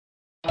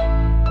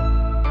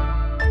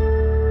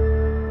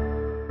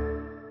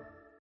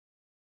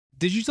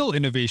Digital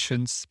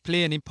innovations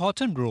play an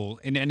important role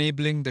in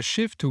enabling the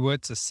shift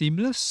towards a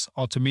seamless,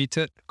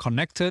 automated,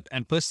 connected,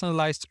 and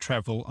personalized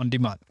travel on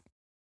demand.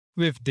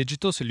 With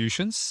digital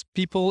solutions,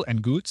 people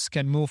and goods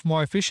can move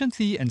more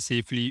efficiently and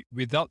safely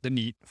without the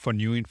need for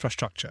new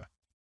infrastructure.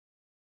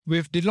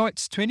 With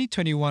Deloitte's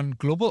 2021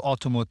 Global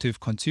Automotive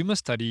Consumer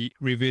Study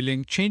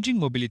revealing changing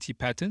mobility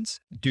patterns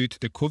due to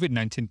the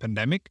COVID-19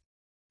 pandemic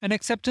and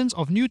acceptance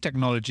of new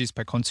technologies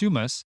by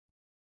consumers,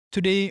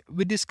 today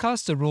we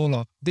discuss the role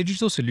of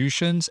digital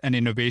solutions and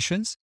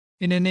innovations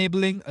in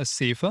enabling a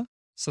safer,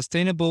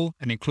 sustainable,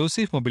 and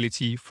inclusive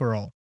mobility for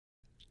all.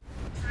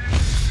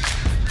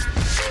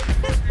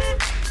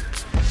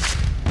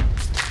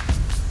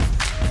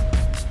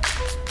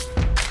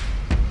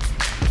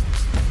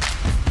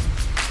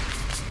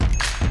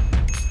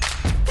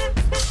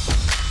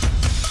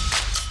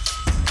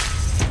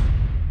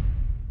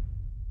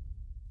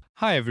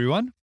 Hi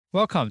everyone,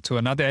 welcome to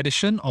another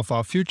edition of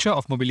our Future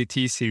of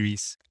Mobility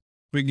series,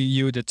 bringing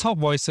you the top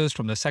voices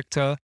from the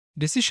sector,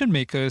 decision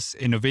makers,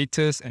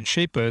 innovators, and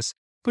shapers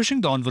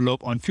pushing the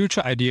envelope on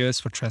future ideas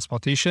for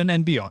transportation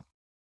and beyond.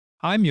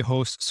 I'm your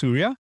host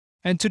Surya,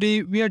 and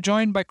today we are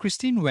joined by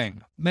Christine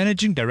Wang,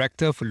 Managing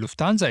Director for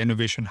Lufthansa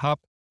Innovation Hub,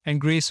 and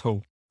Grace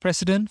Ho,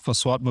 President for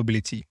SWAT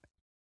Mobility.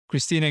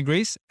 Christine and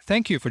Grace,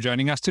 thank you for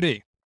joining us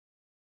today.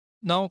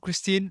 Now,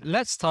 Christine,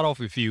 let's start off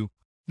with you.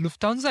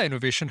 Lufthansa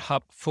Innovation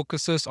Hub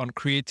focuses on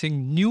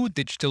creating new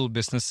digital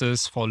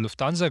businesses for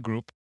Lufthansa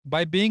Group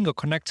by being a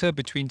connector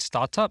between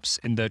startups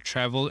in the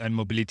travel and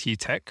mobility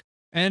tech.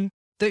 And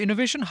the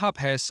Innovation Hub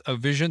has a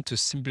vision to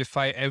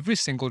simplify every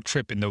single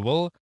trip in the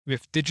world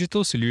with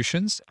digital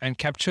solutions and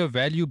capture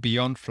value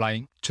beyond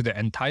flying to the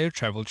entire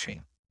travel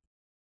chain.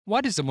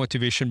 What is the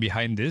motivation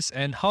behind this,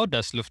 and how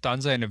does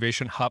Lufthansa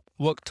Innovation Hub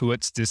work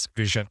towards this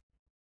vision?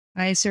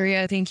 Hi,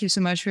 Surya. Thank you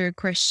so much for your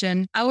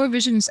question. Our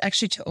vision is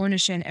actually to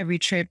ocean every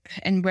trip.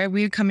 And where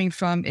we're coming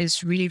from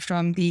is really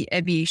from the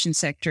aviation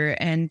sector.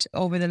 And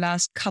over the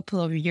last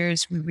couple of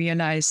years, we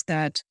realized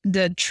that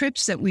the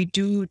trips that we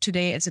do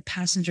today as a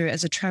passenger,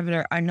 as a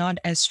traveler, are not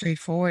as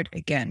straightforward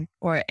again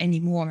or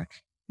anymore.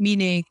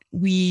 Meaning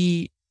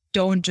we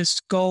don't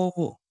just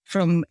go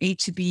from A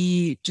to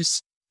B,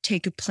 just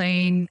take a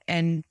plane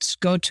and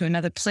go to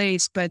another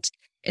place, but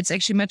it's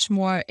actually much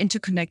more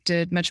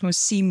interconnected, much more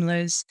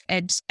seamless.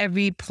 At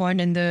every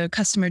point in the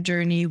customer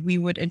journey, we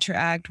would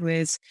interact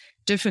with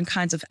different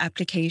kinds of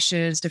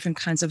applications, different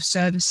kinds of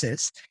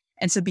services.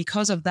 And so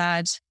because of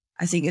that,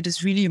 I think it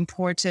is really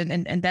important.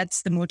 And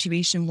that's the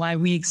motivation why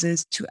we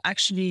exist, to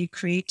actually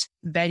create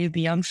value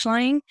beyond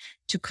flying,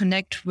 to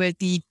connect with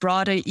the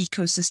broader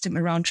ecosystem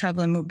around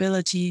travel and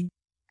mobility,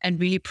 and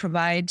really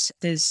provide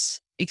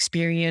this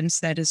experience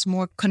that is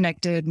more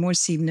connected, more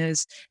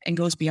seamless, and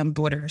goes beyond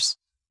borders.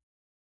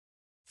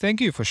 Thank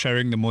you for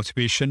sharing the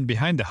motivation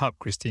behind the hub,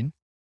 Christine.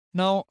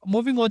 Now,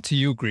 moving on to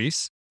you,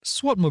 Grace.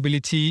 SWAT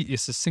Mobility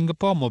is a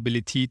Singapore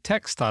mobility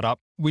tech startup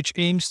which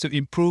aims to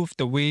improve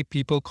the way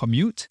people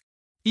commute,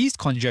 ease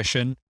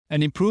congestion,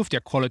 and improve their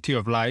quality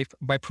of life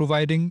by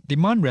providing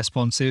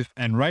demand-responsive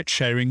and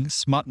ride-sharing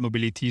smart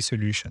mobility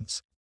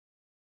solutions.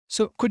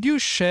 So, could you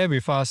share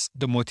with us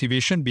the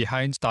motivation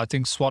behind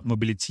starting SWAT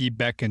Mobility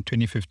back in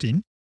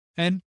 2015?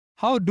 And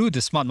how do the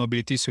smart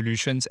mobility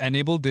solutions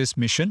enable this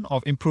mission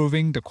of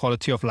improving the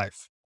quality of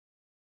life?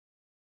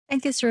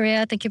 Thank you,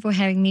 Surya. Thank you for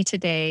having me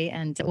today.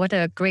 And what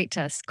a great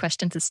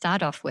question to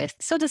start off with.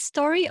 So the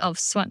story of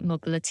SWAT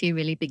Mobility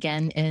really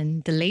began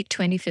in the late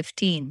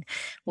 2015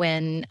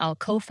 when our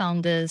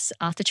co-founders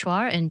Arthur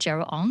Chua and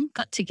Gerald Ong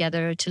got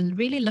together to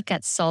really look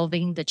at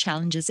solving the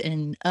challenges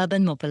in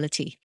urban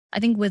mobility. I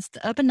think with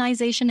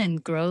urbanization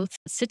and growth,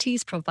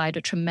 cities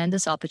provided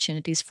tremendous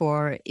opportunities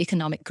for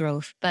economic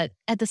growth. But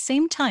at the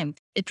same time,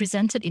 it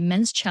presented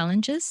immense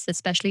challenges,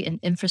 especially in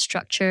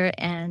infrastructure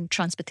and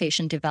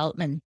transportation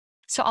development.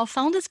 So our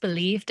founders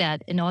believe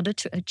that in order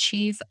to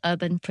achieve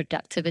urban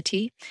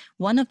productivity,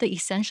 one of the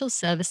essential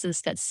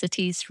services that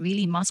cities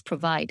really must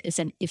provide is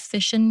an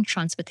efficient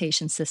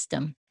transportation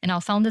system. And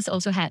our founders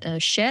also had a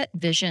shared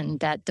vision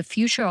that the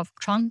future of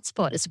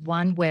transport is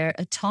one where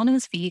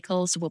autonomous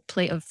vehicles will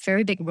play a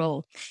very big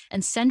role.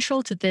 And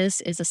central to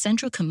this is a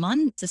central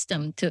command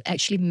system to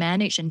actually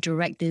manage and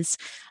direct this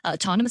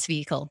autonomous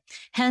vehicle.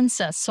 Hence,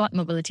 SWAT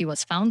Mobility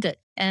was founded.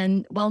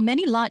 And while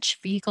many large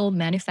vehicle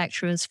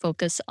manufacturers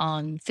focus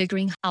on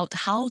figuring out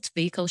how the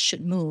vehicle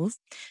should move,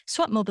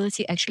 SWAT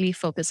Mobility actually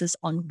focuses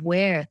on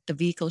where the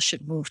vehicle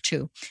should move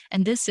to.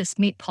 And this is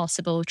made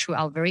possible through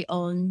our very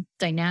own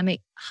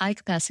dynamic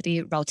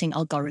high-capacity routing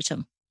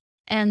algorithm.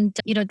 And,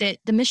 the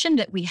mission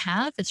that we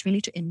have is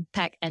really to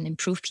impact and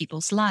improve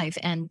people's life.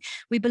 And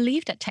we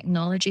believe that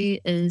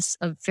technology is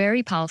a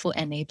very powerful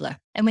enabler.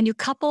 And when you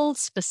couple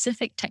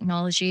specific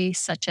technology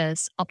such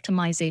as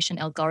optimization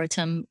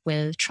algorithm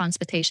with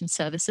transportation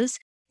services,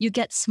 you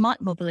get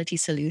smart mobility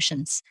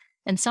solutions.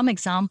 And some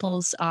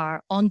examples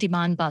are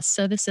on-demand bus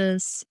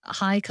services,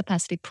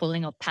 high-capacity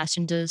pooling of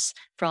passengers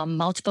from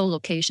multiple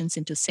locations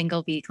into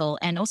single vehicle,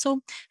 and also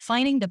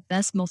finding the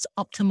best, most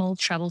optimal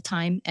travel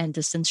time and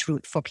distance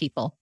route for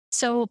people.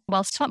 So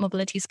while Smart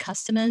Mobility's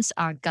customers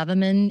are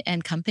government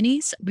and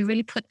companies, we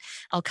really put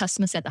our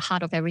customers at the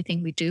heart of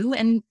everything we do.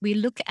 And we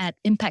look at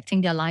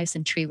impacting their lives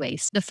in three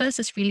ways. The first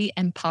is really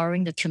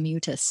empowering the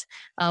commuters.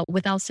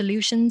 With our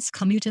solutions,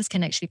 commuters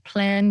can actually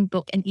plan,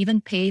 book, and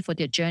even pay for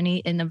their journey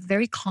in a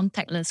very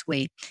contactless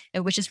way,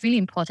 which is really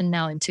important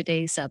now in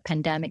today's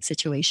pandemic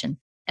situation.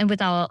 And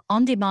with our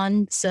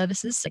on-demand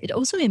services, it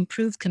also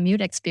improves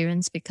commute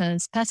experience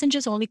because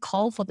passengers only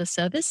call for the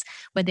service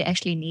when they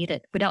actually need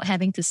it without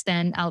having to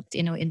stand out,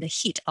 in the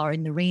heat or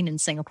in the rain in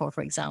Singapore,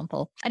 for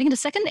example. I think the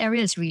second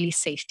area is really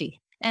safety.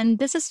 And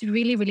this is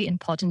really, really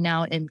important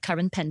now in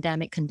current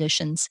pandemic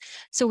conditions.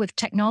 So with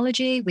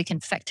technology, we can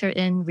factor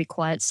in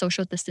required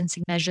social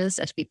distancing measures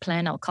as we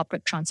plan our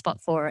corporate transport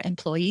for our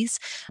employees.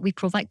 We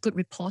provide good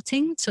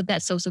reporting, so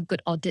that's also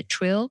good audit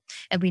trail.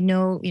 And we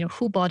know,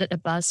 who boarded a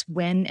bus,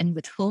 when, and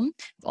with whom,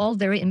 all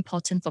very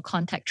important for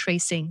contact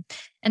tracing.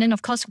 And then,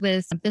 of course,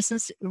 with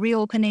business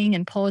reopening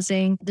and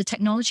pausing, the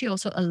technology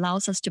also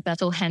allows us to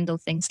better handle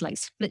things like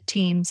split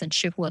teams and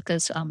shift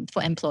workers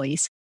for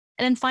employees.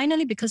 And then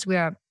finally, because we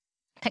are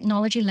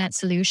technology-led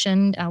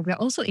solution, we're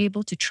also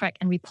able to track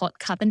and report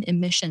carbon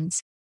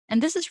emissions.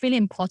 And this is really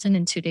important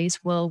in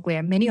today's world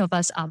where many of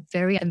us are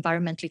very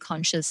environmentally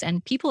conscious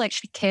and people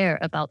actually care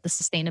about the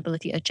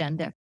sustainability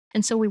agenda.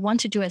 And so we want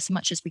to do as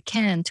much as we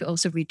can to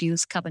also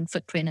reduce carbon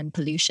footprint and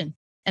pollution.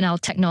 And our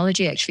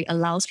technology actually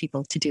allows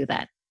people to do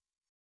that.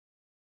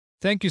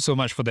 Thank you so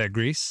much for that,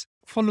 Grace.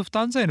 For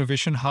Lufthansa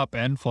Innovation Hub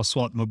and for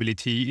Swart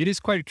Mobility, it is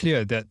quite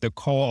clear that the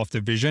core of the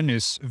vision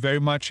is very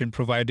much in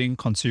providing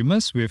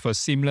consumers with a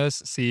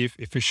seamless, safe,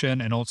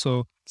 efficient, and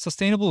also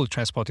sustainable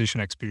transportation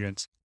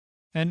experience.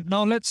 And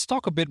now let's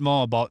talk a bit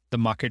more about the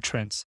market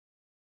trends.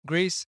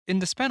 Grace, in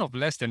the span of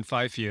less than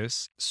 5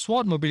 years,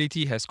 Swart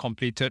Mobility has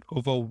completed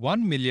over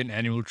 1 million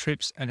annual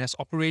trips and has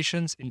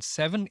operations in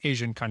 7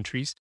 Asian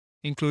countries,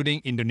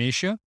 including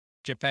Indonesia,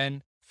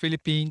 Japan,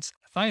 Philippines,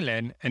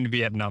 Thailand, and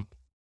Vietnam.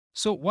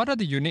 So what are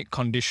the unique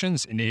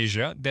conditions in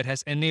Asia that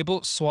has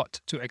enabled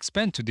Swart to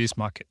expand to these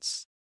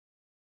markets?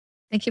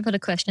 Thank you for the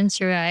question,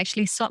 Surya.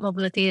 Actually, Swart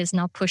Mobility is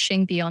now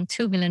pushing beyond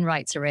 2 million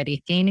rides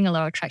already, gaining a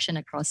lot of traction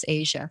across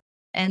Asia.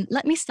 And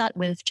let me start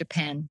with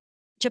Japan.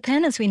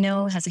 Japan, as we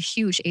know, has a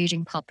huge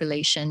aging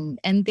population,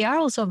 and they are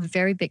also a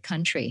very big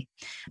country.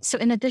 So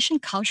in addition,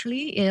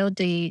 culturally,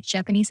 the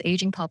Japanese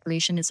aging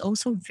population is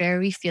also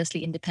very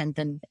fiercely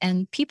independent,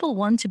 and people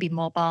want to be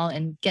mobile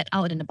and get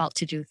out and about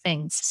to do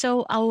things.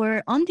 So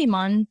our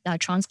on-demand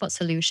transport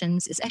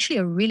solutions is actually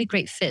a really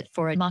great fit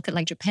for a market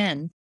like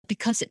Japan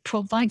because it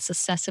provides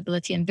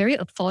accessibility and very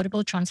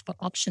affordable transport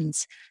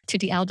options to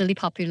the elderly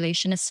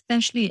population,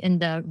 especially in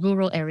the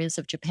rural areas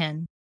of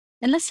Japan.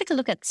 And let's take a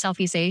look at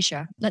Southeast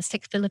Asia. Let's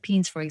take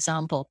Philippines, for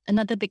example,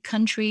 another big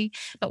country,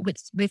 but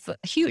with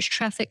huge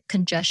traffic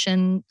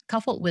congestion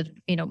coupled with,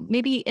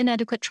 maybe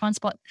inadequate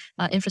transport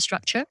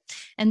infrastructure.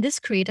 And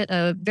this created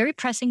a very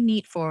pressing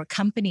need for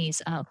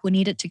companies who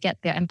needed to get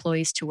their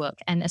employees to work.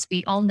 And as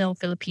we all know,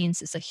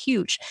 Philippines is a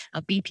huge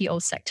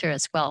BPO sector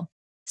as well.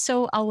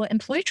 So our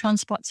employee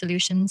transport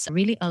solutions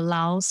really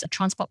allows a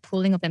transport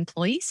pooling of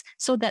employees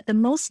so that the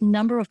most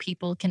number of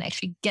people can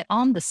actually get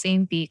on the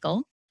same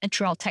vehicle. And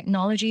through our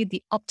technology,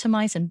 the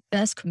optimized and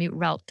best commute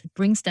route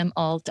brings them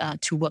all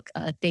to work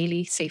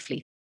daily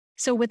safely.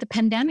 So with the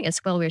pandemic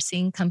as well, we're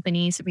seeing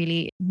companies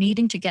really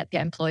needing to get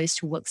their employees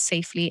to work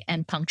safely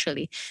and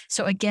punctually.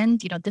 So again,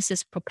 this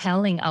is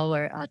propelling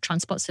our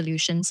transport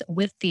solutions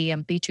with the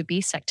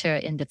B2B sector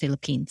in the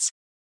Philippines.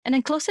 And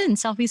then closer in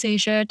Southeast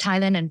Asia,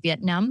 Thailand and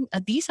Vietnam,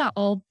 these are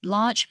all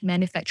large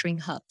manufacturing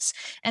hubs.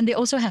 And they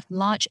also have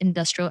large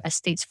industrial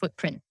estates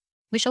footprint,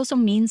 which also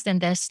means then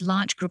there's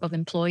large group of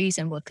employees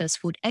and workers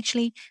who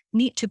actually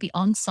need to be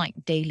on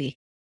site daily.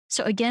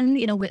 So again,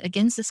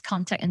 against this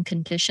context and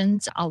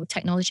conditions, our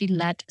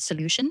technology-led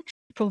solution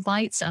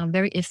provides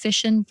very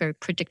efficient, very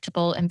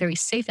predictable, and very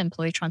safe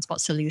employee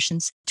transport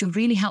solutions to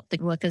really help the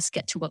workers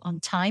get to work on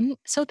time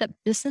so that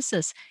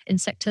businesses in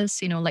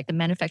sectors, like the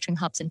manufacturing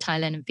hubs in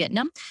Thailand and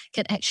Vietnam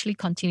can actually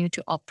continue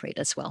to operate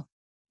as well.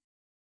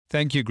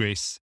 Thank you,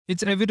 Grace.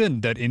 It's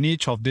evident that in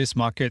each of these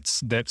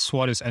markets that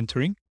Swart is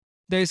entering,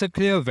 there is a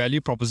clear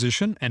value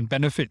proposition and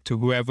benefit to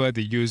whoever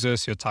the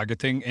users you're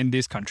targeting in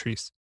these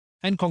countries.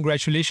 And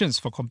congratulations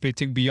for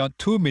completing beyond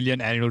 2 million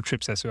annual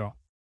trips as well.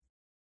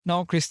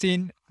 Now,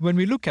 Christine, when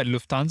we look at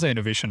Lufthansa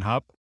Innovation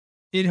Hub,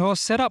 it was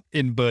set up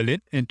in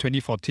Berlin in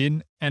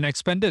 2014 and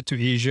expanded to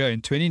Asia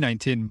in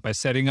 2019 by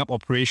setting up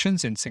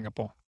operations in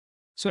Singapore.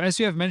 So as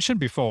you have mentioned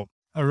before,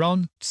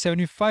 around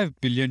 $75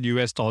 billion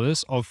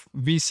of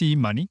VC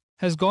money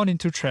has gone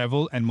into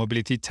travel and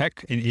mobility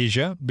tech in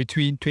Asia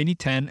between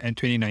 2010 and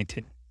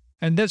 2019.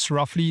 And that's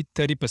roughly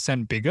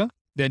 30% bigger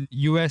than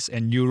US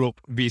and Europe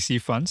VC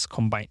funds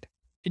combined.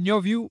 In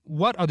your view,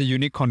 what are the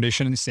unique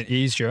conditions in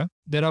Asia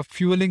that are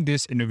fueling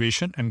this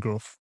innovation and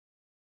growth?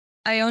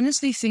 I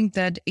honestly think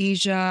that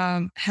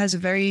Asia has a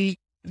very,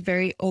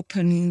 very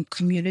open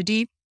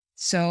community.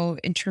 So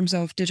in terms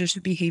of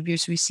digital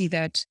behaviors, we see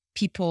that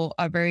people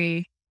are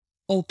very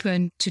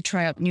open to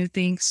try out new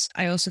things.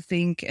 I also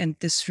think, and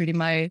this is really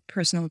my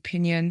personal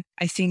opinion,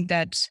 I think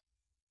that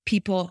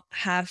people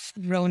have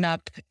grown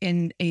up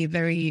in a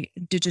very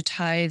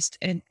digitized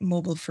and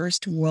mobile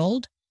first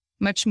world,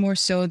 much more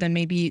so than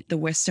maybe the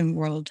Western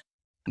world,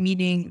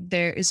 meaning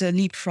there is a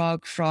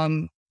leapfrog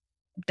from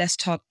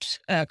desktop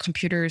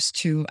computers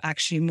to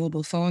actually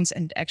mobile phones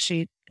and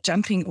actually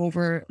jumping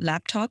over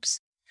laptops.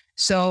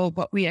 So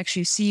what we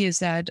actually see is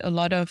that a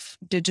lot of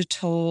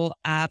digital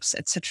apps,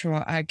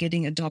 etc., are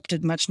getting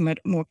adopted much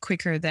more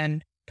quicker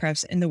than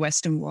perhaps in the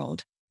Western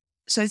world.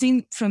 So I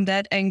think from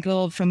that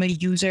angle, from a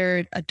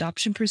user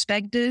adoption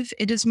perspective,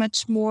 it is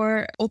much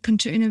more open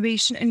to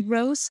innovation and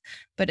growth.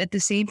 But at the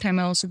same time,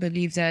 I also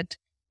believe that,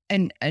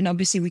 and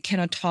obviously we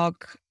cannot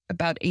talk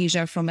about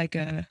Asia from like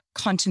a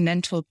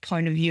continental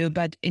point of view,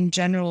 but in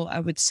general, I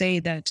would say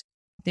that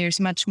there's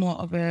much more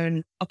of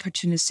an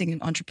opportunistic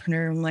and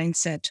entrepreneurial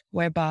mindset,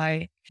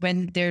 whereby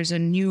when there's a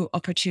new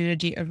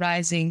opportunity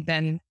arising,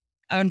 then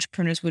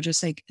entrepreneurs will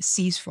just like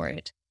seize for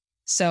it.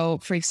 So,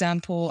 for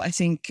example, I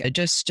think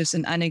just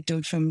an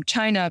anecdote from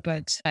China,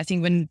 but I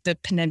think when the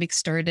pandemic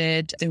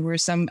started, there were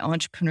some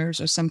entrepreneurs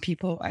or some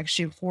people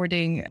actually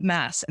hoarding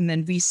masks and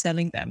then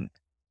reselling them.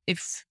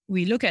 If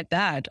we look at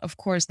that, of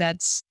course,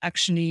 that's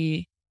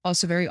actually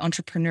also very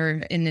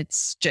entrepreneur in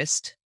its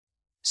gist.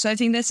 So I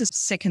think that's the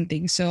second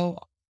thing. So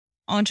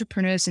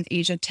entrepreneurs in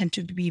Asia tend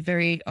to be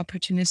very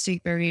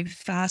opportunistic, very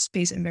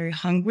fast-paced, and very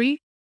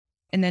hungry.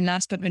 And then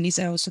last but not least,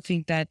 I also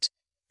think that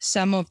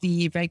some of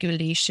the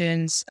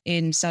regulations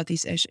in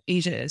Southeast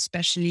Asia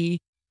especially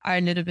are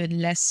a little bit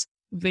less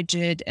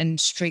rigid and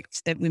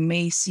strict that we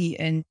may see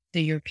in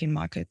the European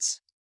markets.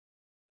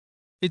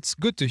 It's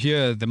good to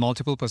hear the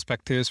multiple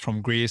perspectives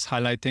from Grace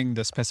highlighting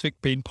the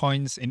specific pain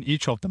points in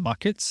each of the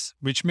markets,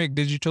 which make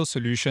digital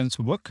solutions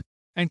work,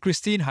 and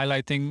Christine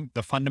highlighting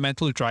the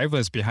fundamental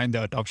drivers behind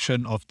the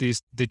adoption of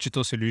these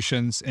digital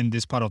solutions in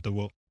this part of the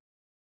world.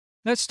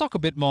 Let's talk a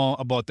bit more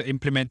about the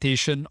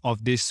implementation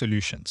of these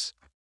solutions.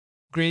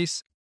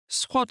 Grace,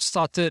 Swat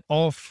started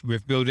off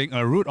with building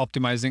a route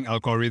optimizing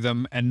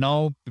algorithm and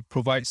now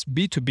provides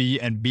B2B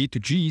and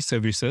B2G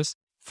services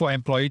for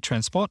employee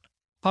transport,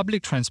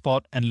 public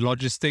transport, and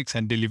logistics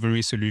and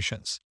delivery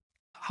solutions.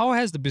 How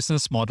has the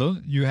business model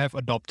you have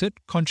adopted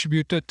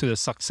contributed to the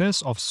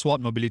success of Swat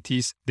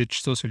Mobility's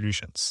digital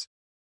solutions?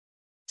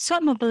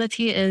 Swat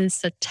Mobility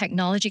is a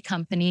technology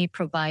company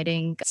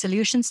providing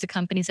solutions to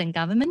companies and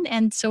government.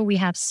 And so we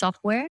have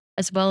software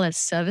as well as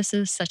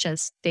services such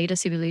as data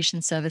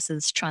simulation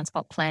services,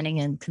 transport planning,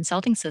 and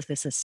consulting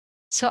services.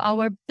 So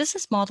our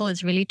business model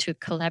is really to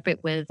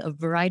collaborate with a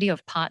variety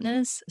of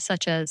partners,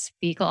 such as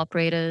vehicle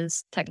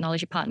operators,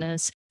 technology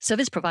partners,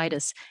 service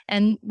providers.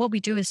 And what we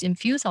do is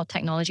infuse our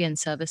technology and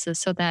services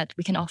so that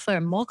we can offer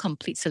a more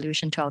complete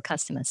solution to our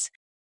customers.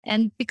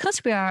 And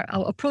because our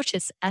approach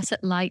is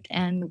asset light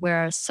and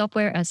we're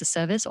software as a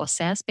service or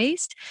SaaS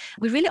based,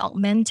 we really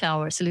augment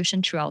our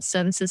solution through our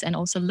services and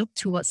also look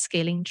towards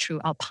scaling through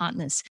our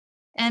partners.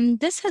 And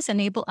this has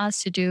enabled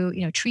us to do,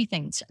 three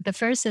things. The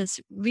first is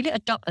really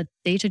adopt a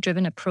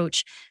data-driven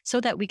approach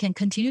so that we can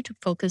continue to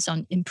focus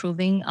on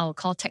improving our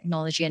core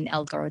technology and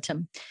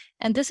algorithm.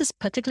 And this is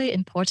particularly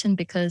important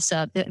because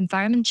the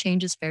environment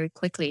changes very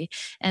quickly.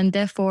 And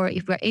therefore,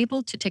 if we're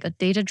able to take a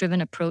data-driven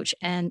approach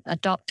and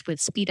adopt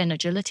with speed and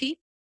agility,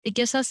 it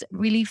gives us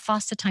really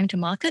faster time to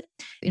market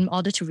in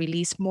order to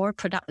release more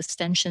product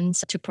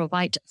extensions to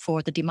provide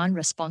for the demand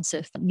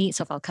responsive needs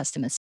of our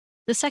customers.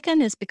 The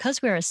second is because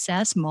we're a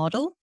SaaS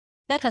model,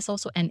 that has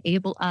also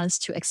enabled us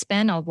to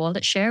expand our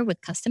wallet share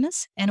with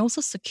customers and also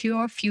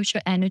secure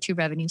future annuity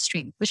revenue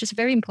stream, which is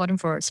very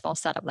important for a small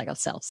startup like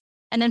ourselves.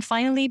 And then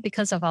finally,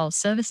 because of our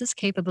services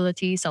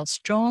capabilities, our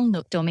strong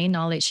domain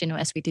knowledge,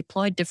 as we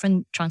deploy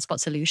different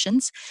transport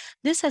solutions,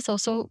 this has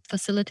also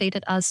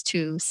facilitated us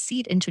to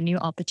seed into new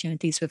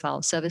opportunities with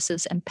our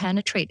services and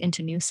penetrate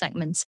into new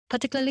segments,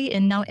 particularly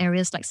in now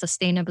areas like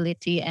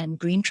sustainability and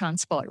green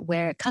transport,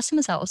 where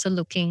customers are also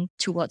looking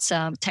towards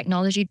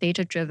technology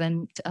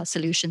data-driven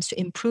solutions to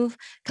improve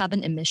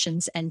carbon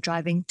emissions and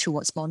driving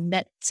towards more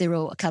net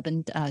zero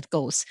carbon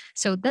goals.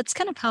 So that's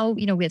kind of how,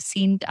 we have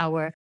seen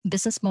our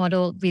business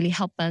model really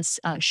help us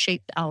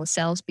shape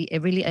ourselves, be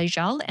really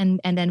agile, and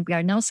then we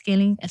are now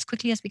scaling as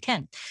quickly as we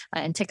can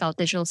and take our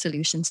digital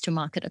solutions to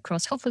market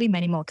across hopefully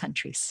many more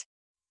countries.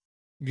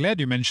 Glad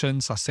you mentioned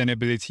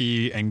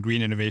sustainability and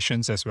green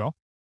innovations as well.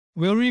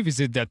 We'll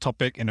revisit that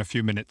topic in a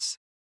few minutes.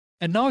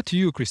 And now to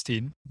you,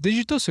 Christine.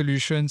 Digital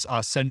solutions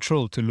are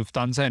central to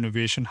Lufthansa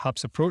Innovation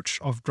Hub's approach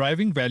of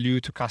driving value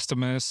to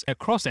customers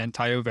across the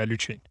entire value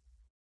chain.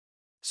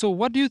 So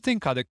what do you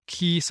think are the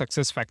key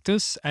success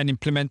factors in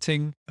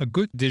implementing a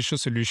good digital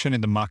solution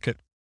in the market?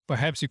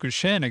 Perhaps you could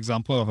share an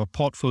example of a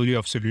portfolio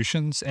of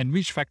solutions and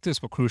which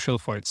factors were crucial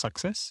for its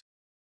success?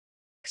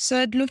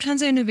 So at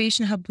Lufthansa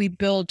Innovation Hub, we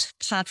built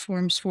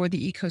platforms for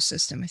the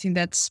ecosystem. I think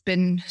that's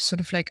been sort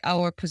of like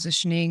our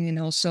positioning and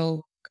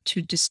also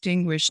to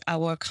distinguish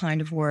our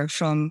kind of work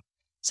from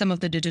some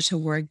of the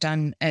digital work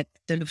done at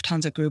the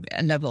Lufthansa Group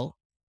level.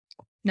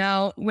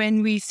 Now,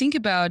 when we think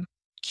about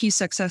key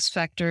success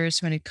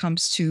factors when it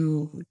comes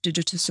to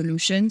digital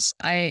solutions,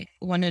 I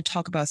want to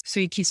talk about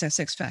 3 key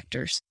success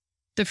factors.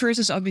 The first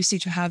is obviously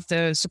to have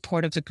the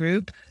support of the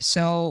group.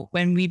 So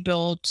when we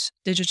build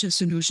digital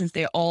solutions,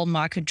 they're all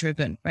market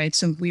driven, right?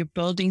 So we're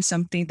building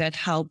something that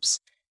helps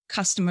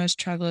customers,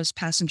 travelers,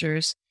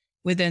 passengers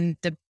within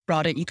the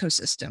broader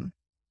ecosystem.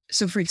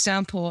 So for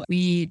example,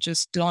 we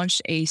just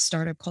launched a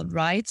startup called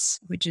Rides,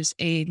 which is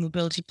a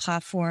mobility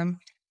platform,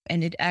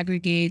 and it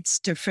aggregates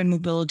different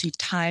mobility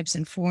types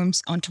and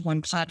forms onto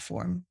one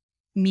platform,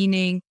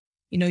 meaning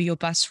your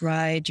bus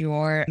ride,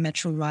 your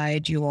metro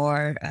ride,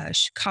 your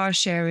car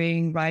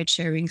sharing, ride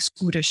sharing,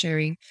 scooter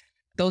sharing,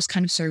 those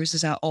kind of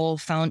services are all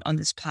found on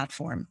this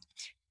platform.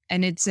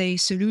 And it's a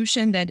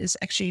solution that is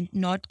actually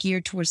not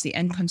geared towards the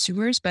end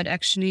consumers, but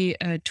actually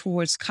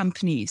towards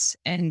companies.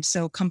 And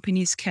so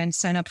companies can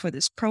sign up for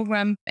this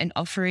program and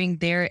offering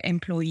their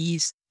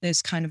employees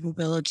this kind of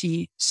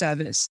mobility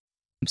service.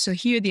 So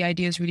here the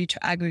idea is really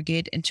to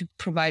aggregate and to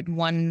provide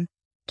one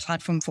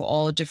platform for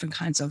all different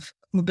kinds of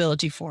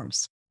mobility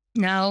forms.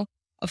 Now,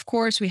 of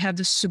course, we have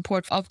the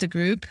support of the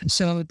group.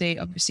 So they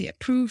obviously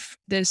approve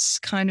this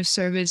kind of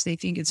service. They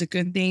think it's a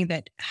good thing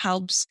that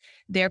helps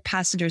their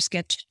passengers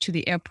get to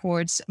the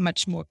airports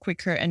much more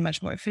quicker and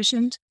much more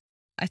efficient.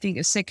 I think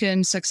a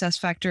second success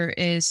factor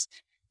is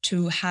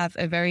to have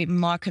a very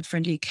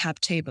market-friendly cap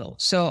table.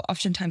 So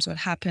oftentimes what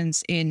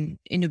happens in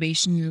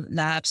innovation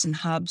labs and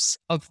hubs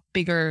of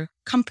bigger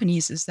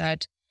companies is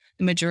that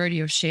the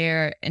majority of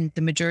share and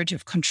the majority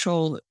of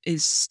control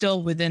is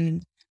still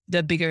within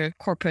the bigger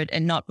corporate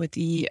and not with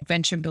the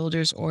venture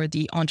builders or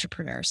the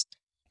entrepreneurs.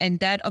 And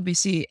that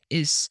obviously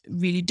is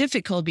really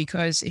difficult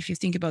because if you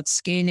think about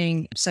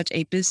scaling such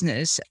a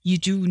business, you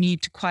do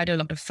need quite a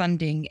lot of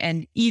funding.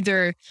 And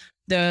either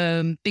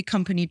the big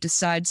company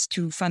decides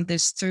to fund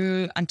this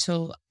through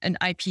until an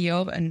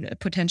IPO and a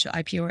potential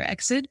IPO or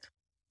exit,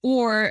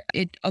 or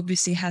it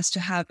obviously has to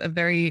have a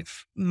very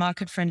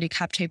market-friendly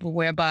cap table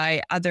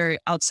whereby other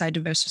outside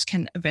investors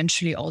can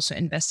eventually also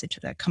invest into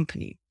that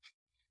company.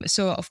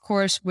 So, of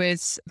course,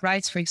 with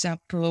Rides, for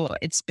example,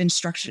 it's been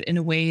structured in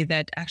a way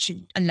that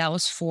actually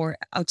allows for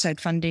outside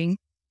funding.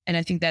 And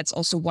I think that's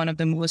also one of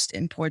the most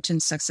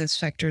important success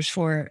factors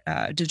for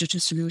a digital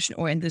solution,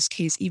 or in this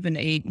case, even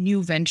a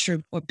new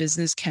venture or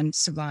business can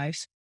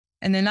survive.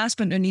 And then last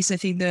but not least, I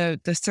think the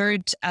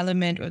third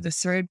element or the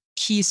third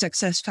key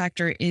success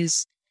factor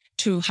is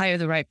to hire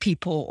the right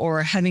people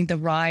or having the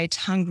right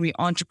hungry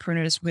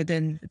entrepreneurs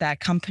within that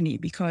company,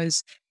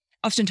 because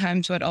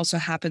oftentimes what also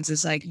happens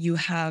is like you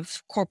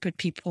have corporate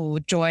people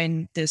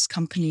join this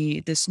company,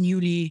 this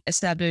newly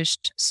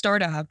established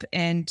startup,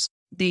 and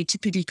they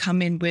typically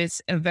come in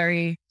with a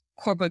very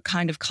corporate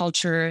kind of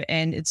culture,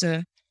 and it's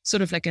a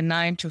sort of like a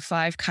 9 to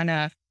 5 kind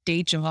of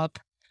day job.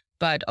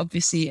 But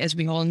obviously, as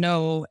we all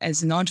know,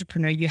 as an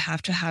entrepreneur, you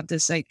have to have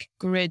this like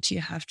grit, you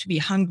have to be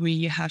hungry,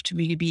 you have to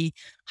really be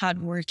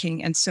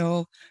hardworking. And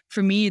so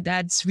for me,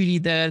 that's really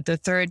the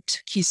third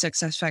key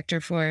success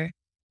factor for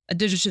a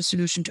digital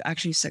solution to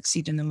actually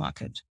succeed in the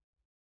market.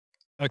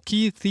 A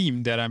key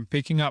theme that I'm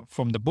picking up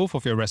from the both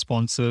of your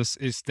responses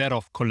is that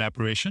of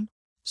collaboration.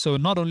 So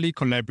not only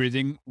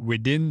collaborating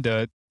within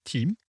the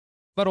team,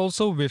 but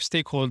also with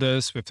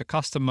stakeholders, with the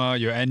customer,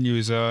 your end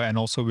user, and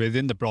also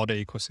within the broader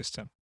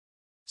ecosystem.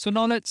 So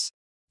now let's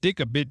dig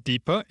a bit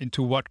deeper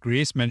into what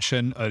Grace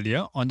mentioned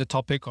earlier on the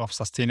topic of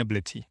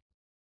sustainability.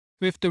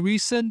 With the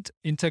recent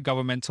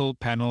Intergovernmental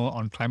Panel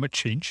on Climate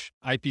Change,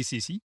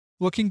 IPCC,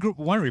 Working Group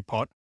 1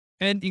 report,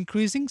 and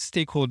increasing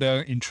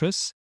stakeholder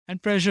interests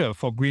and pressure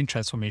for green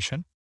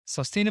transformation,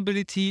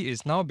 sustainability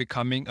is now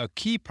becoming a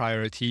key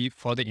priority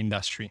for the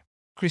industry.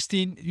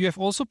 Christine, you have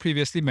also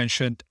previously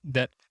mentioned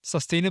that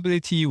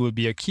sustainability will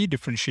be a key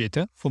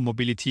differentiator for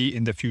mobility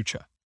in the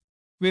future.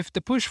 With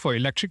the push for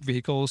electric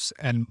vehicles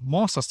and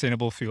more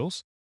sustainable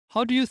fuels,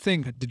 how do you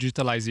think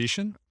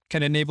digitalization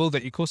can enable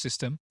the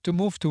ecosystem to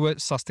move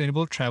towards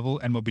sustainable travel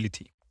and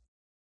mobility?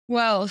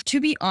 Well, to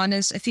be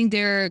honest, I think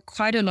there are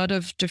quite a lot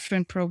of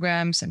different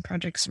programs and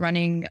projects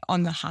running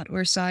on the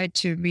hardware side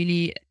to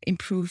really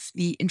improve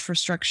the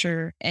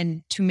infrastructure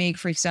and to make,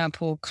 for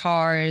example,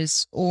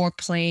 cars or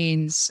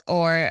planes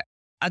or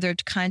other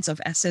kinds of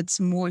assets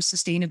more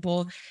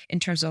sustainable in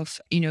terms of,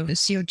 the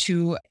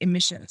CO2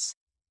 emissions.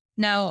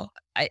 Now,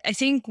 I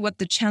think what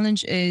the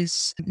challenge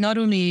is, not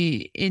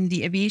only in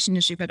the aviation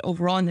industry, but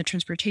overall in the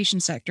transportation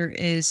sector,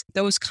 is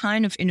those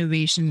kind of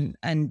innovation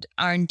and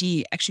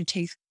R&D actually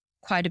take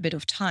quite a bit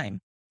of time.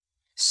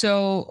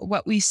 So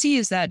what we see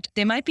is that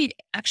there might be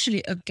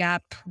actually a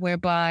gap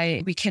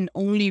whereby we can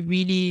only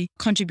really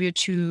contribute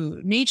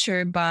to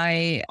nature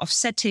by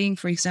offsetting,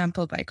 for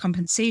example, by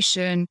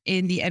compensation.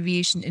 In the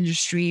aviation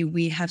industry,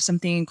 we have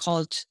something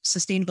called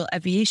sustainable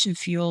aviation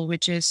fuel,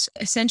 which is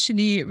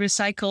essentially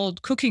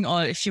recycled cooking oil,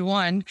 if you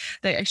want,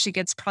 that actually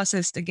gets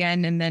processed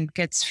again and then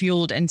gets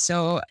fueled. And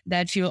so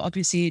that fuel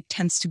obviously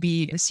tends to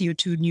be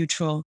CO2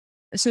 neutral.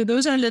 So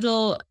those are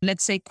little,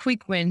 let's say,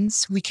 quick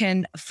wins we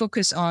can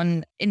focus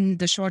on in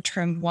the short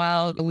term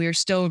while we're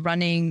still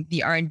running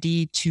the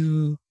R&D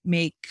to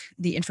make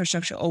the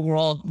infrastructure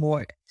overall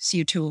more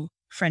CO2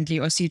 friendly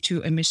or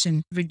CO2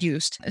 emission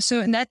reduced.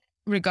 So in that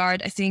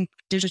regard, I think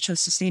digital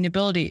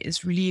sustainability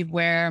is really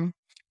where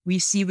we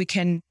see we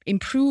can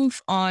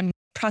improve on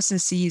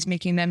processes,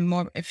 making them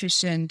more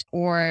efficient,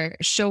 or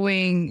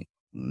showing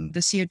the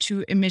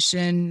CO2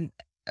 emission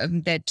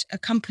that a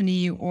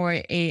company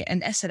or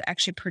an asset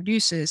actually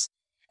produces.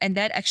 And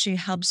that actually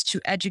helps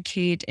to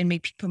educate and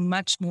make people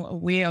much more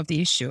aware of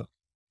the issue.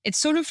 It's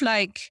sort of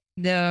like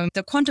the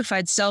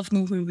quantified self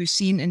movement we've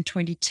seen in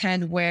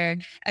 2010, where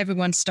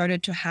everyone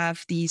started to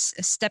have these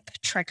step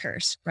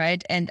trackers,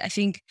 right? And I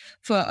think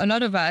for a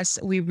lot of us,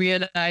 we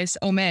realized,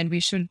 oh man, we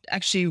should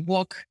actually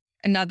walk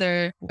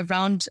another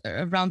around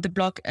the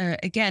block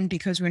again,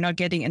 because we're not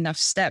getting enough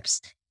steps.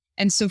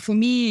 And so for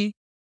me,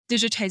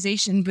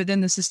 digitization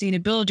within the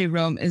sustainability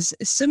realm is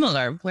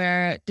similar,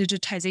 where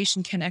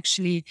digitization can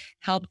actually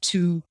help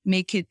to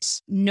make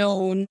it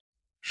known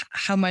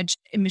how much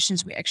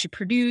emissions we actually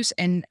produce,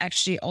 and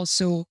actually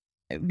also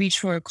reach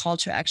for a call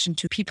to action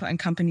to people and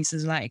companies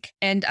alike.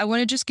 And I want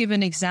to just give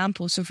an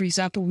example. So for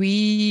example,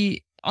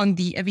 we on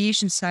the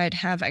aviation side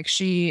have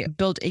actually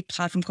built a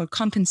platform called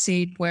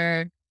Compensate,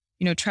 where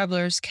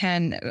travelers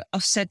can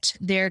offset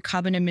their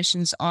carbon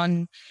emissions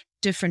on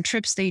different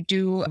trips they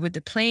do with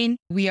the plane.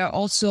 We are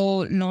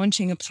also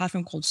launching a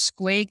platform called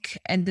Squake,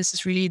 and this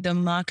is really the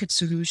market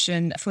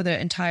solution for the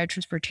entire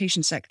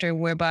transportation sector,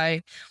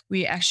 whereby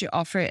we actually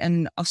offer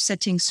an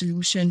offsetting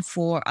solution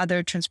for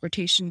other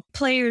transportation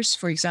players,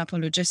 for example,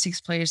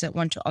 logistics players that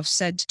want to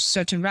offset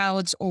certain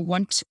routes or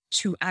want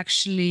to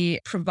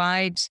actually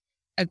provide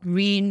a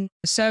green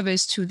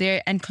service to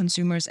their end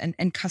consumers and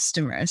end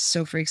customers.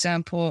 So for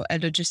example, a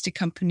logistic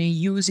company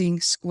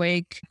using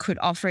Squake could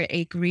offer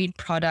a green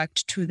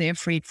product to their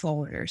freight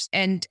forwarders.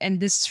 And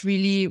this is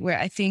really where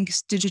I think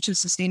digital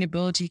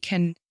sustainability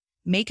can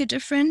make a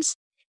difference,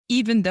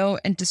 even though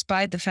and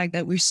despite the fact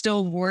that we're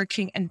still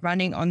working and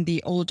running on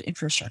the old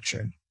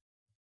infrastructure.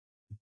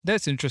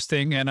 That's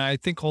interesting. And I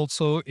think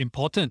also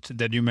important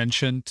that you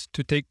mentioned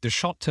to take the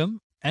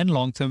short-term and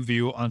long-term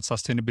view on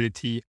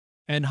sustainability,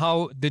 and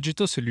how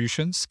digital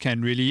solutions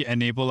can really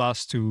enable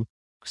us to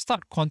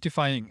start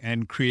quantifying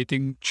and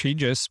creating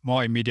changes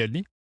more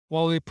immediately,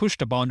 while we push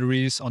the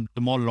boundaries on the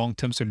more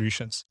long-term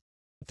solutions.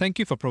 Thank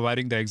you for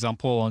providing the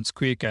example on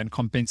Squake and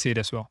Compensate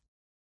as well.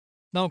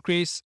 Now,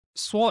 Grace,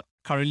 SWOT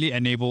currently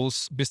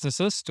enables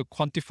businesses to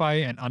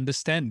quantify and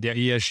understand their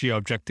ESG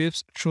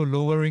objectives through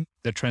lowering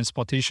the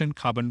transportation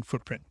carbon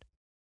footprint,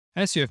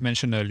 as you have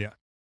mentioned earlier.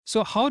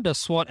 So how does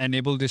SWOT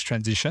enable this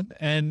transition,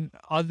 and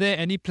are there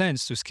any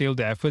plans to scale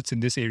the efforts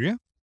in this area?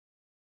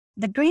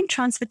 The green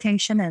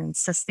transportation and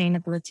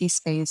sustainability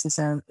space is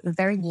a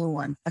very new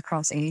one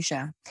across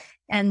Asia.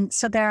 And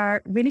so there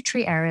are really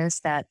three areas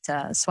that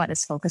SWOT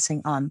is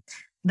focusing on.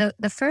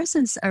 The first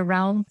is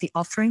around the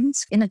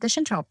offerings. In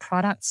addition to our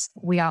products,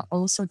 we are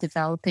also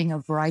developing a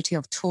variety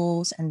of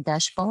tools and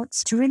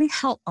dashboards to really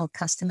help our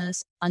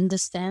customers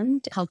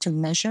understand how to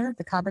measure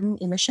the carbon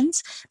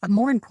emissions. But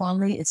more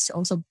importantly, it's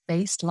also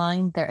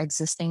baseline their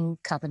existing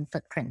carbon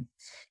footprint.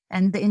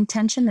 And the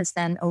intention is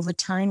then over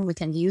time, we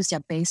can use their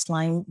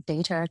baseline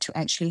data to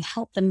actually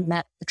help them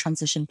map the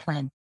transition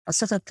plan.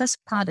 So the first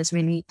part is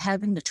really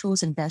having the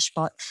tools and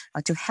dashboard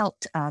to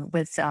help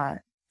with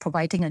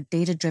providing a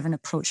data-driven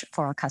approach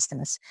for our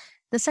customers.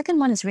 The second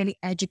one is really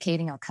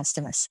educating our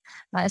customers.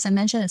 As I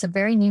mentioned, it's a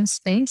very new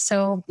space.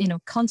 So,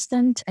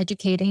 constant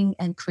educating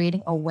and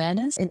creating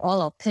awareness in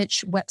all our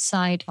pitch,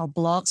 website, our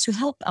blogs to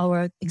help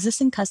our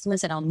existing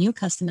customers and our new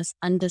customers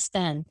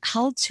understand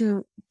how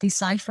to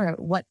decipher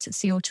what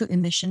CO2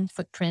 emission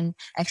footprint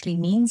actually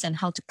means and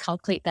how to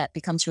calculate that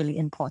becomes really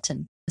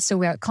important. So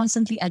we are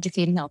constantly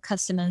educating our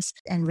customers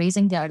and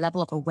raising their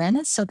level of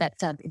awareness so that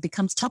it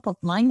becomes top of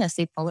mind as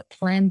they forward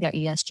plan their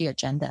ESG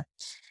agenda.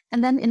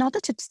 And then in order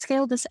to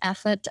scale this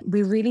effort,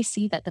 we really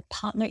see that the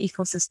partner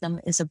ecosystem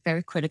is a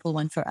very critical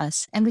one for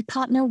us. And we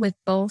partner with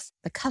both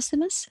the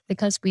customers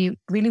because we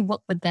really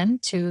work with them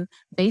to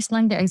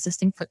baseline their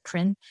existing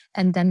footprint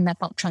and then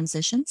map out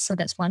transitions. So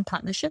that's one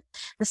partnership.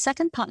 The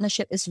second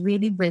partnership is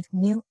really with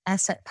new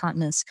asset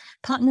partners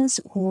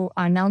who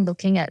are now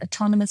looking at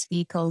autonomous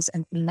vehicles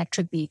and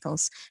electric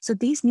vehicles. So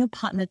these new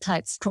partner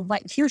types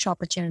provide huge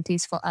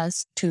opportunities for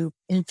us to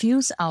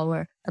infuse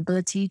our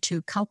ability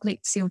to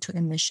calculate CO2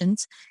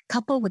 emissions,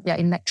 coupled with their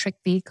electric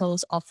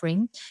vehicles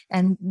offering.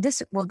 And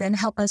this will then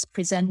help us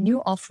present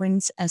new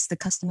offerings as the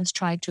customers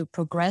try to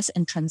progress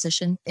and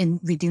transition in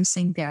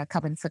reducing their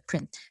carbon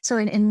footprint. So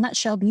in a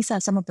nutshell, these are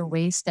some of the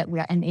ways that we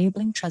are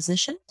enabling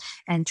transition,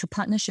 and through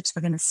partnerships,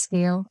 we're going to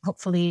scale,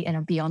 hopefully,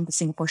 beyond the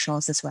Singapore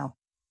shores as well.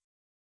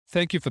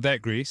 Thank you for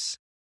that, Grace.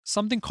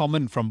 Something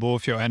common from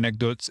both your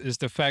anecdotes is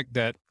the fact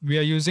that we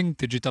are using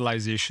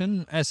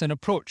digitalization as an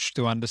approach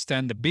to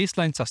understand the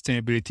baseline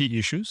sustainability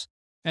issues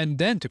and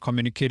then to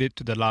communicate it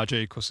to the larger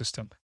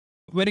ecosystem.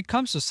 When it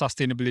comes to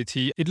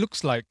sustainability, it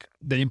looks like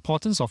the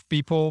importance of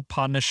people,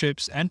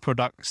 partnerships, and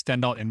product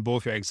stand out in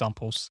both your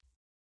examples.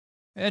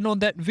 And on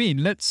that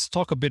vein, let's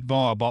talk a bit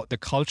more about the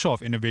culture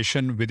of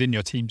innovation within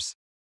your teams.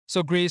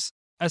 So Grace,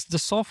 as the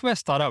software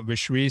startup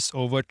which raised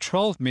over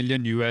 $12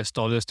 million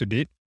to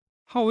date,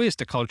 How is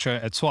the culture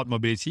at SWOT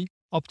Mobility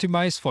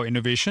optimized for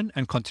innovation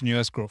and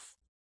continuous growth?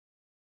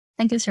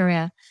 Thank you,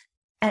 Surya.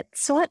 At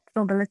SWOT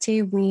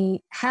Mobility,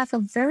 we have a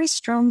very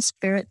strong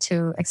spirit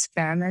to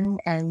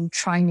experiment and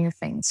try new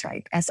things,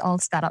 right? As all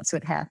startups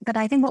would have. But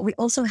I think what we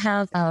also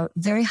have are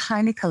very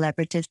highly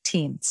collaborative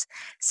teams.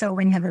 So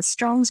when you have a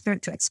strong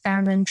spirit to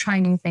experiment, try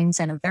new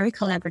things, and a very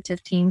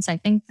collaborative teams, I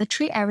think the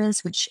three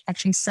areas which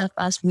actually serve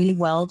us really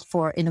well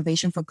for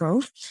innovation for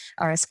growth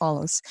are as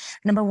follows.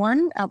 Number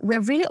one,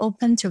 we're really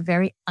open to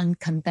very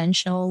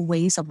unconventional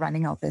ways of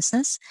running our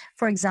business.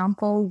 For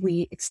example,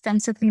 we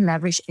extensively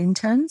leverage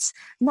interns,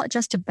 not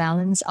just to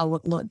balance our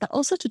workload, but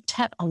also to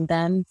tap on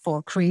them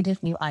for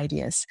creative new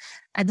ideas.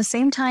 At the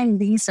same time,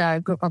 these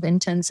group of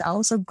interns are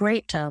also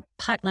great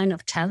pipeline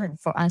of talent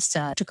for us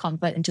to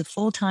convert into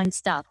full-time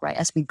staff, right,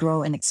 as we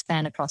grow and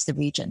expand across the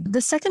region.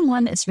 The second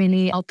one is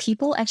really our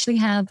people actually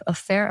have a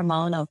fair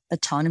amount of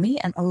autonomy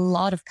and a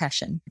lot of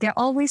passion. They're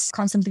always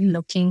constantly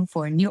looking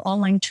for new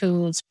online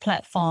tools,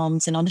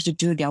 platforms in order to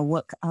do their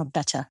work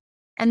better.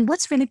 And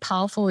what's really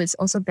powerful is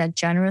also their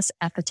generous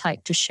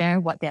appetite to share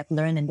what they have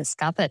learned and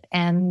discovered.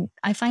 And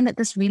I find that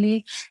this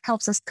really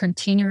helps us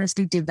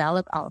continuously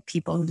develop our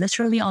people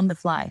literally on the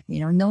fly.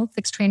 No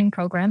fixed training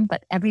program,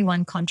 but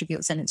everyone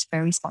contributes and it's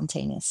very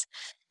spontaneous.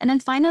 And then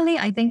finally,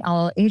 I think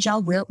our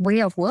agile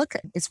way of work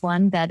is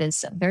one that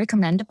is very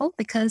commendable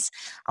because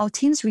our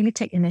teams really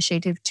take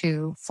initiative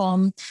to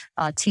form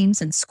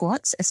teams and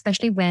squads,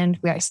 especially when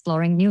we are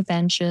exploring new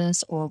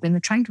ventures or when we're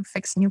trying to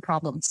fix new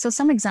problems. So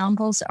some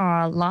examples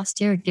are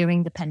last year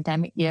during the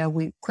pandemic year,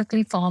 we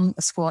quickly formed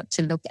a squad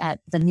to look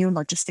at the new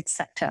logistics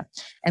sector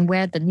and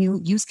where the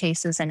new use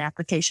cases and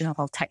application of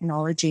our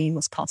technology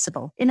was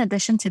possible. In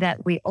addition to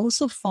that, we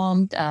also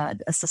formed a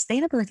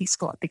sustainability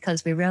squad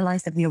because we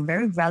realized that we are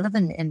very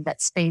relevant in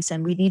that space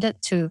and we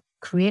needed to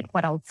create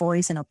what our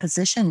voice and our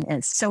position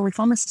is. So we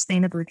formed a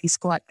sustainability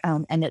squad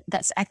and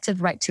that's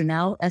active right to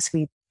now as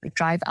we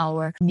drive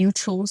our new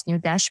tools, new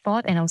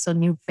dashboard, and also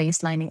new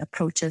baselining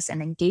approaches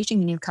and engaging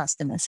new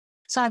customers.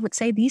 So I would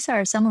say these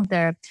are some of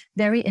the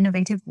very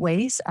innovative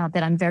ways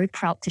that I'm very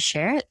proud to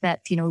share that,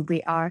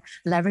 we are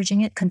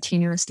leveraging it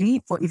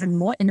continuously for even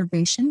more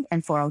innovation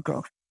and for our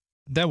growth.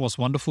 That was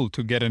wonderful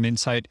to get an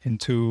insight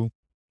into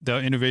the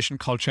innovation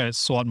culture at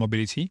SWOT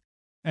Mobility.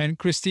 And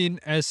Christine,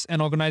 as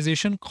an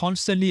organization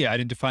constantly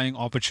identifying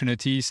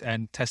opportunities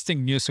and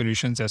testing new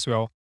solutions as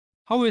well,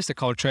 how is the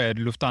culture at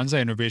Lufthansa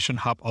Innovation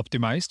Hub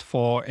optimized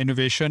for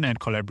innovation and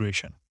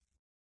collaboration?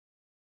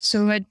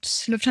 So at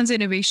Lufthansa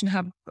Innovation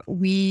Hub,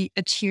 we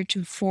adhere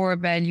to 4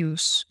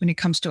 values when it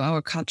comes to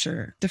our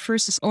culture. The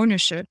first is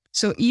ownership.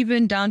 So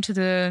even down to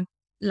the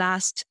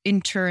last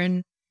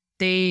intern,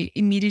 they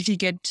immediately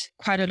get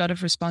quite a lot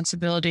of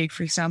responsibility.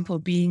 For example,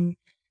 being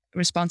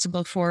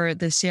responsible for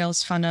the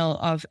sales funnel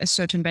of a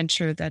certain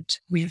venture that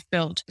we've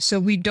built. So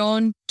we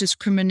don't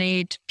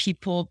discriminate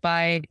people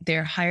by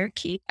their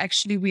hierarchy.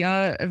 Actually, we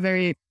are a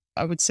very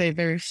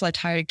flat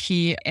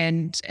hierarchy.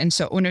 And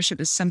so ownership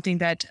is something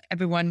that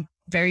everyone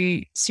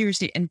very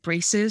seriously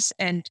embraces,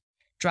 and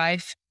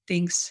drive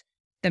things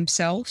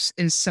themselves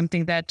is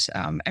something that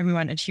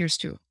everyone adheres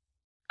to.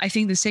 I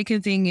think the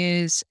second thing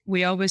is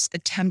we always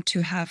attempt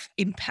to have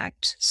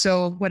impact.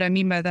 So what I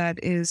mean by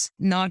that is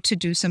not to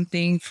do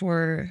something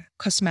for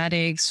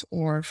cosmetics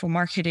or for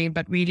marketing,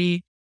 but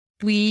really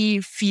we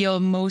feel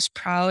most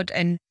proud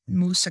and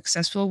most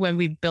successful when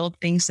we build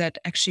things that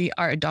actually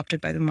are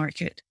adopted by the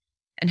market.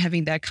 And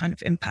having that kind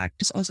of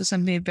impact is also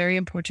something very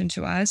important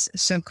to us.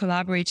 So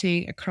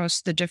collaborating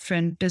across the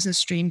different business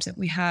streams that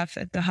we have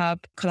at the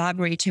hub,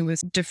 collaborating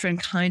with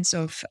different kinds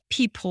of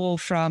people,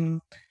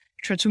 from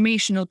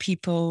transformational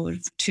people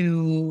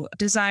to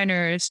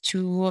designers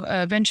to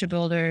venture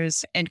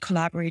builders, and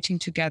collaborating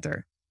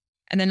together.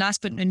 And then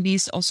last but not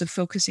least, also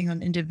focusing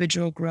on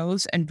individual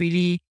growth. And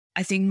really,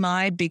 I think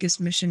my biggest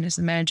mission as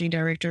the managing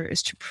director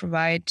is to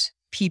provide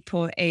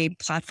people a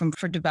platform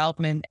for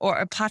development or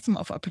a platform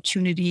of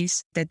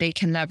opportunities that they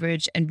can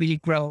leverage and really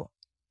grow.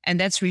 And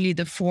that's really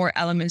the 4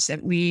 elements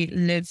that we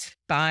live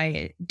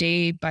by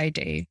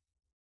day.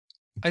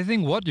 I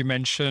think what you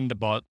mentioned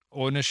about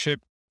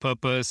ownership,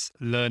 purpose,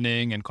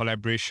 learning, and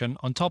collaboration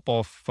on top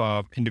of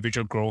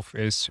individual growth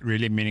is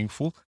really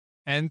meaningful.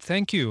 And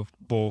thank you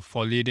both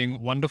for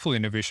leading wonderful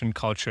innovation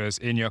cultures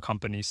in your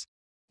companies.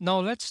 Now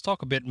let's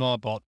talk a bit more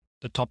about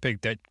the topic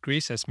that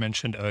Grace has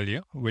mentioned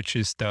earlier, which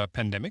is the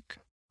pandemic.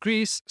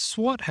 Grace,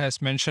 SWOT has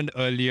mentioned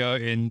earlier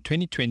in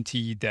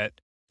 2020 that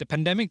the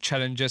pandemic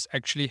challenges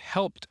actually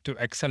helped to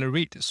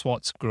accelerate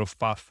SWOT's growth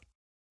path.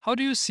 How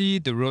do you see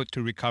the road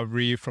to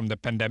recovery from the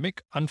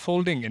pandemic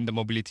unfolding in the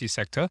mobility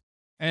sector?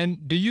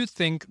 And do you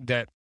think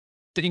that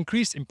the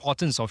increased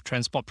importance of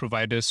transport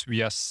providers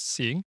we are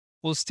seeing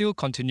will still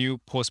continue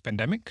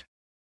post-pandemic?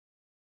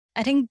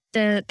 I think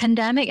The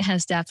pandemic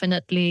has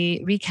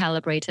definitely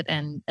recalibrated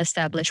and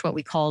established what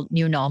we call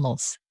new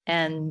normals.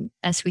 And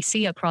as we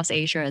see across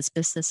Asia as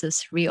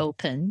businesses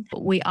reopen,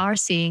 we are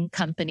seeing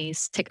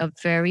companies take a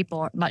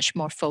much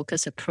more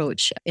focused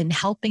approach in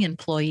helping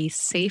employees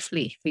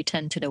safely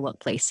return to the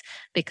workplace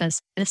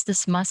because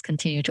business must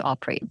continue to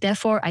operate.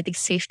 Therefore, I think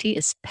safety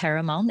is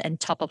paramount and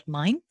top of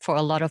mind for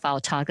a lot of our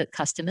target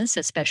customers,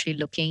 especially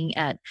looking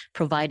at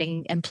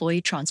providing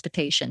employee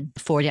transportation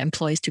for their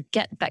employees to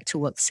get back to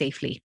work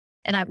safely.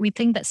 And we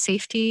think that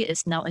safety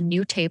is now a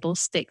new table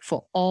stake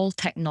for all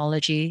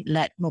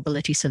technology-led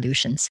mobility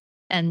solutions.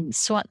 And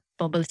SWAT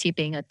Mobility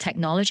being a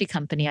technology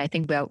company, I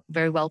think we're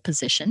very well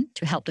positioned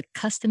to help the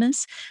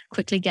customers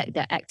quickly get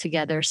their act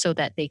together so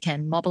that they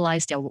can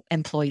mobilize their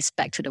employees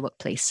back to the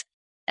workplace.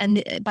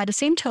 And by the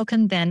same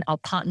token, then our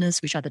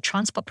partners, which are the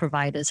transport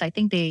providers, I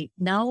think they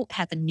now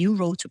have a new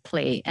role to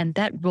play. And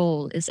that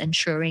role is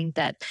ensuring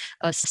that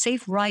a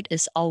safe ride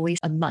is always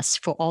a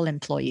must for all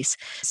employees.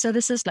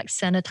 Services like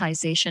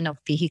sanitization of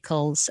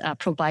vehicles,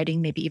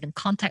 providing maybe even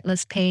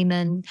contactless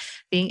payment,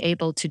 being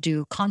able to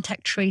do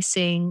contact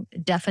tracing,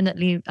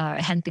 definitely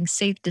handling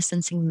safe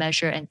distancing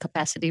measure and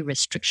capacity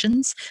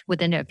restrictions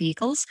within their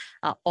vehicles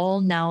are all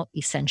now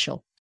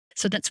essential.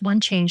 So that's one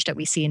change that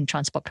we see in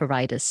transport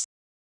providers.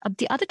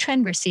 The other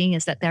trend we're seeing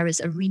is that there is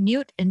a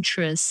renewed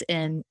interest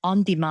in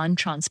on-demand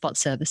transport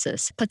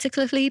services,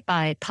 particularly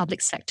by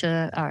public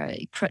sector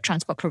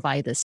transport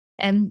providers.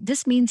 And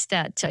this means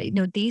that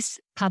these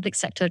public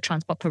sector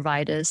transport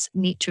providers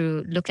need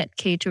to look at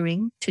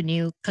catering to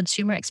new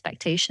consumer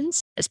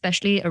expectations,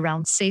 especially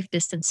around safe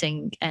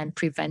distancing and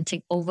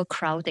preventing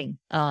overcrowding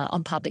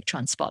on public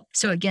transport.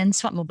 So again,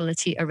 SWAT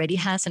Mobility already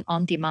has an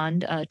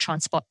on-demand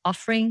transport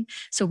offering.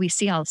 So we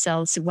see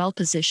ourselves well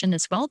positioned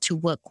as well to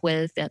work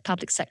with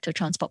public sector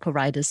transport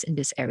providers in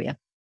this area.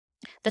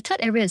 The third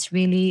area is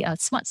really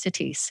smart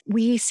cities.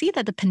 We see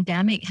that the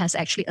pandemic has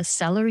actually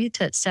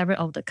accelerated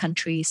several of the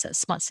country's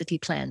smart city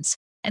plans.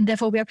 And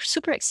therefore, we are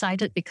super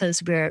excited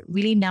because we're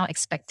really now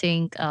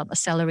expecting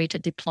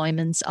accelerated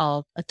deployments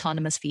of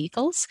autonomous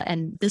vehicles.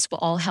 And this will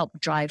all help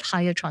drive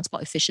higher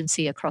transport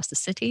efficiency across the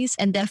cities.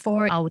 And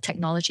therefore, our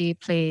technology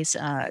plays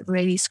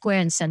really square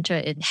and center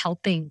in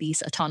helping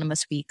these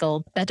autonomous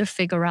vehicles better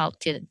figure out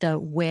the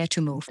where to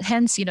move.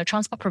 Hence,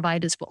 transport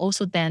providers will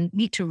also then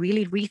need to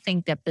really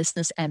rethink their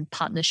business and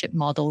partnership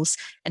models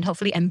and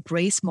hopefully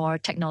embrace more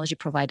technology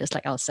providers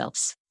like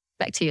ourselves.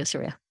 Back to you,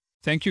 Surya.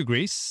 Thank you,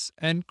 Grace.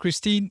 And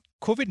Christine,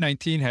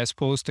 COVID-19 has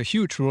posed a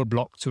huge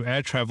roadblock to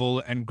air travel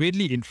and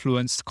greatly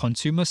influenced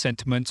consumer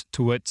sentiment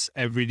towards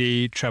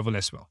everyday travel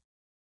as well.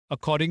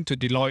 According to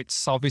Deloitte's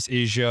Southeast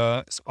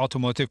Asia's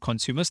Automotive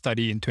Consumer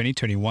Study in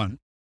 2021,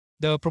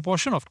 the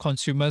proportion of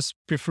consumers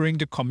preferring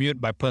to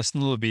commute by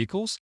personal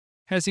vehicles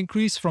has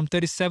increased from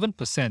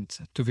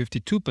 37% to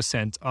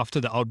 52% after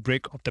the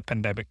outbreak of the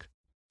pandemic.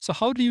 So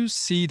how do you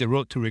see the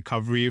road to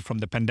recovery from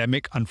the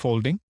pandemic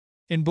unfolding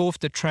in both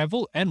the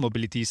travel and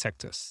mobility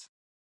sectors?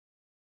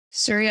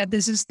 Surya,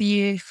 this is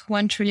the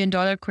 $1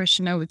 trillion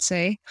question, I would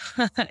say.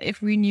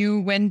 If we knew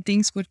when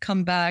things would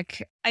come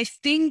back, I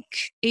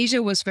think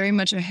Asia was very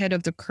much ahead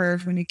of the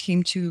curve when it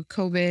came to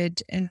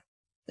COVID and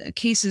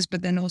cases,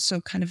 but then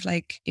also kind of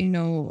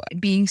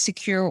being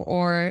secure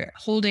or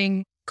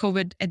holding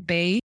COVID at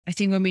bay. I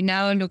think when we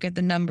now look at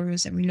the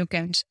numbers and we look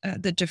at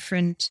the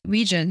different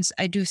regions,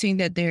 I do think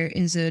that there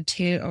is a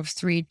tale of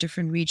three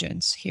different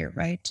regions here,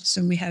 right?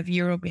 So we have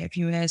Europe, we have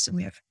US, and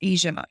we have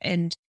Asia.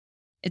 And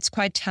it's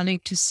quite telling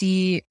to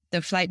see the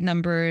flight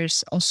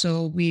numbers.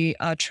 Also, we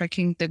are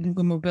tracking the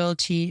Google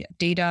Mobility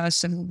data,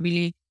 so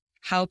really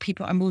how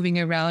people are moving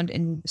around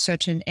in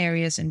certain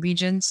areas and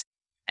regions.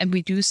 And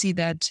we do see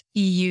that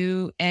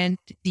EU and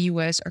the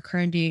US are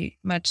currently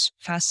much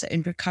faster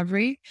in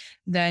recovery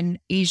than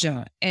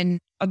Asia. And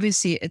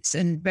obviously, it's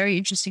a very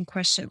interesting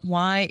question.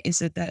 Why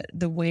is it that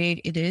the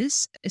way it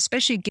is,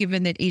 especially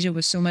given that Asia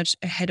was so much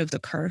ahead of the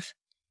curve?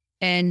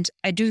 And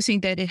I do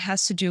think that it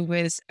has to do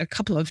with a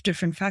couple of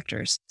different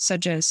factors,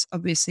 such as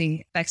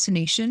obviously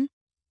vaccination.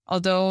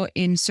 Although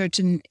in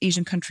certain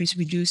Asian countries,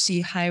 we do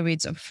see high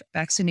rates of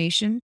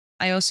vaccination,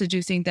 I also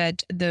do think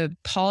that the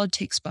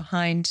politics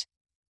behind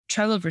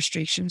travel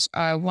restrictions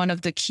are one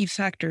of the key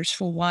factors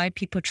for why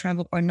people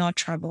travel or not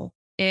travel.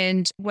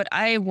 And what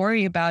I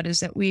worry about is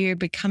that we are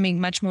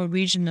becoming much more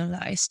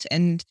regionalized.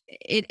 And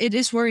it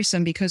is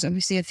worrisome because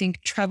obviously I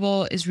think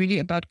travel is really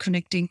about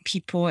connecting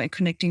people and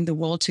connecting the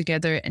world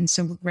together. And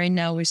so right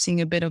now we're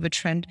seeing a bit of a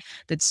trend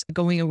that's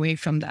going away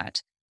from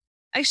that.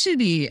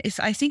 Actually, if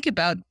I think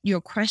about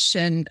your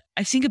question,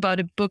 I think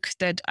about a book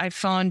that I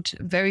found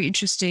very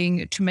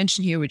interesting to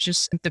mention here, which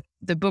is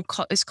the book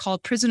is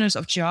called Prisoners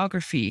of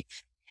Geography.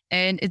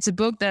 And it's a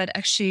book that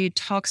actually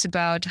talks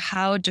about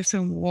how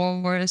different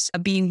wars are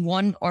being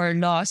won or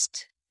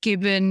lost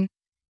given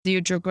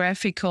the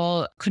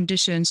geographical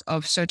conditions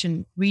of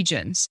certain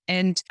regions.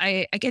 And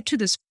I get to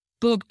this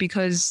book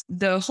because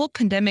the whole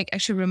pandemic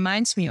actually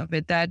reminds me of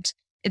it, that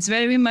it's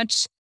very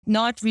much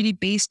not really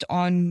based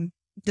on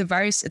the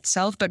virus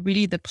itself, but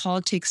really the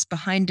politics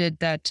behind it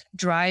that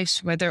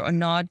drives whether or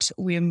not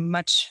we're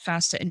much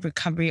faster in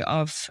recovery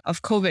of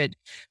COVID.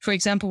 For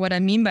example, what I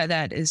mean by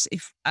that is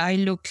if I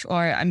look,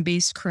 or I'm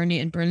based currently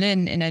in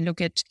Berlin, and I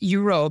look at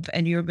Europe,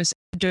 and Europe is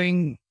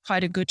doing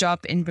quite a good job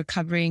in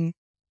recovering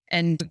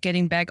and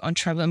getting back on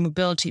travel and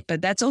mobility.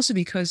 But that's also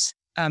because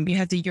you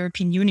have the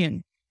European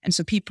Union. And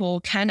so people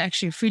can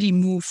actually freely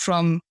move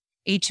from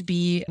A to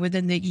B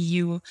within the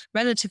EU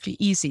relatively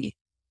easy.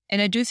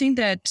 And I do think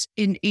that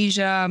in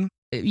Asia,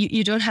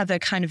 you don't have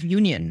that kind of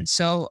union.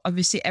 So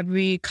obviously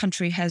every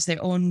country has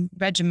their own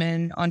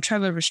regimen on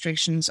travel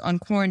restrictions, on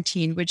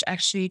quarantine, which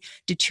actually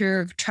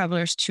deter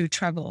travelers to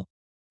travel.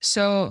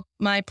 So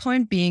my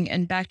point being,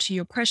 and back to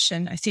your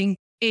question, I think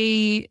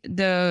A,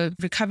 the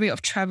recovery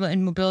of travel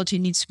and mobility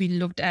needs to be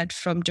looked at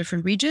from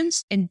different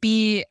regions. And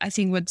B, I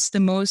think what's the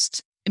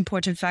most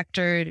important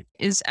factor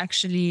is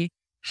actually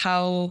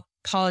how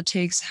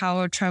politics,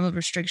 how travel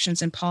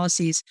restrictions and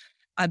policies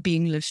are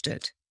being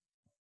lifted.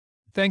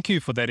 Thank you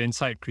for that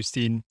insight,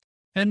 Christine.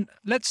 And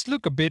let's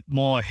look a bit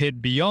more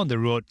ahead beyond the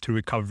road to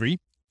recovery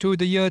to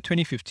the year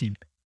 2050.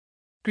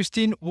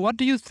 Christine, what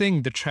do you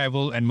think the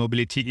travel and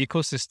mobility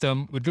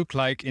ecosystem would look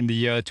like in the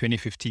year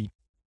 2050?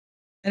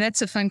 And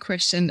that's a fun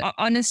question.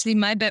 Honestly,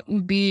 my bet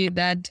would be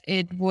that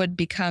it would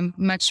become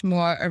much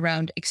more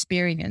around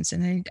experience.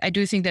 And I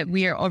do think that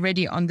we are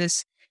already on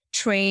this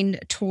train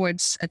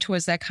towards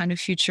that kind of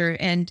future.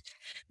 And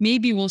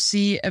maybe we'll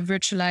see a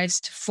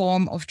virtualized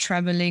form of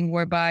traveling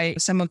whereby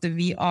some of the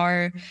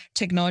VR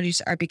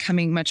technologies are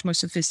becoming much more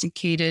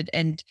sophisticated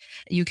and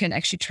you can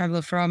actually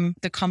travel from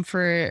the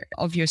comfort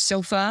of your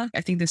sofa.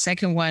 I think the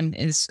second one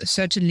is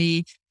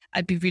certainly,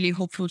 I'd be really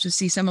hopeful to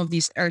see some of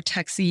these air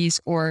taxis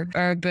or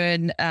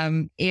urban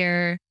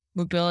air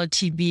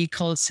mobility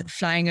vehicles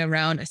flying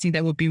around. I think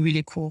that would be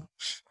really cool.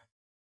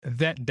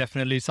 That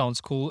definitely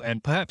sounds cool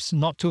and perhaps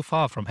not too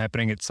far from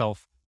happening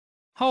itself.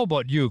 How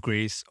about you,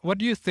 Grace? What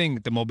do you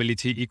think the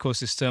mobility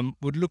ecosystem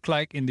would look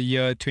like in the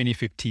year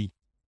 2050?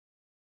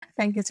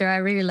 Thank you, sir. I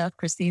really love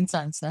Christine's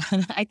answer.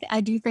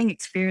 I do think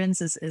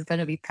experience is going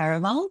to be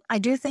paramount. I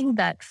do think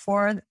that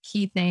four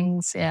key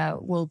things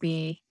will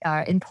be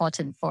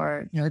important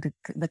for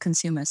the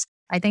consumers.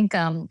 I think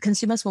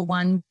consumers will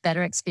want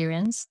better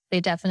experience. They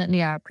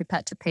definitely are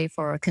prepared to pay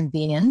for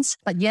convenience,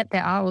 but yet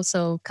there are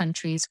also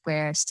countries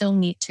where still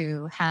need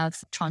to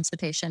have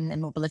transportation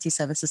and mobility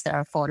services that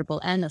are affordable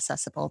and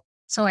accessible.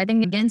 So I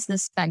think against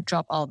this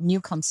backdrop of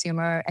new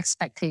consumer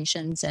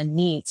expectations and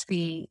needs,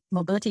 the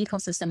mobility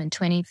ecosystem in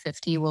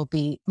 2050 will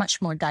be much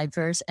more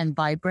diverse and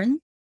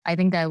vibrant. I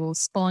think that will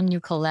spawn new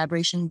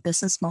collaboration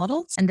business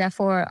models. And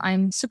therefore,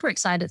 I'm super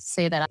excited to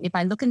say that if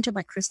I look into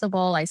my crystal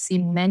ball, I see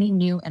many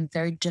new and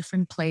very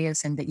different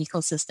players in the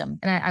ecosystem.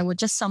 And I would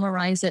just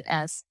summarize it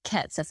as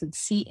CATS, as in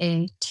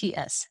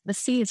CATS. The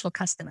C is for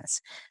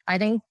customers. I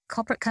think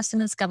corporate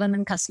customers,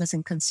 government customers,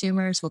 and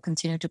consumers will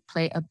continue to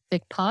play a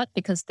big part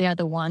because they are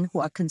the ones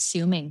who are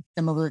consuming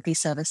the mobility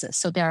services.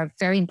 So they are a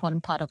very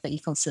important part of the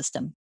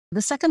ecosystem.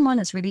 The second one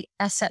is really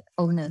asset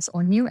owners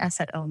or new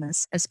asset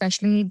owners,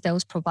 especially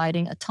those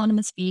providing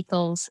autonomous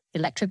vehicles,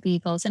 electric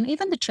vehicles, and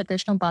even the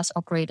traditional bus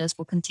operators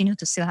will continue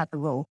to still have a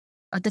role.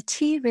 The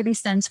T really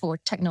stands for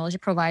technology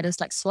providers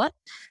like SWOT.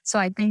 So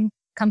I think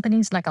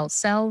companies like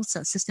ourselves,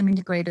 system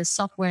integrators,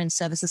 software and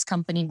services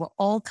company will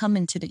all come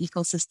into the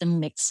ecosystem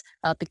mix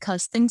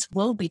because things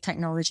will be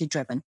technology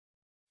driven.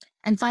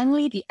 And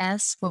finally, the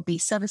S will be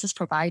services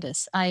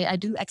providers. I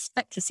do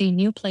expect to see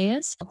new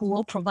players who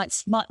will provide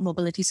smart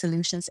mobility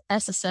solutions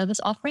as a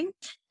service offering,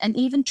 and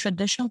even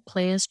traditional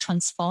players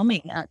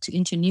transforming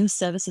into new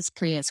services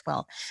play as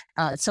well.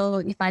 So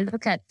if I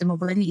look at the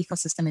mobility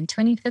ecosystem in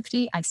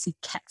 2050, I see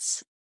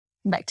CATS.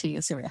 Back to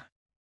you, Surya.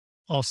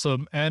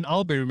 Awesome. And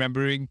I'll be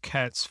remembering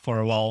CATS for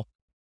a while.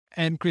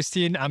 And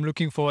Christine, I'm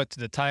looking forward to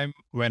the time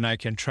when I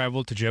can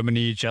travel to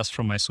Germany just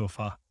from my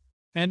sofa.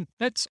 And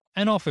let's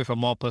end off with a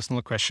more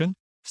personal question.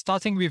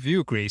 Starting with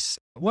you, Grace,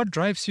 what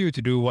drives you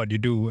to do what you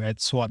do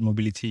at SWOT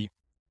Mobility?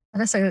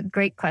 That's a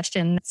great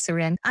question,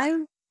 Suren.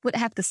 I would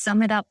have to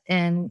sum it up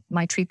in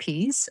my 3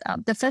 Ps.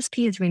 The first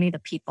P is really the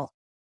people.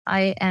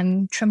 I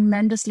am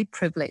tremendously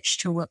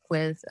privileged to work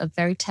with a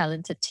very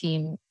talented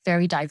team,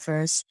 very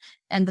diverse,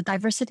 and the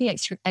diversity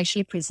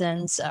actually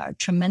presents a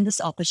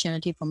tremendous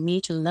opportunity for me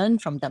to learn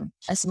from them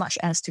as much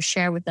as to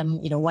share with them,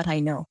 what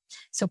I know.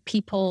 So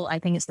people, I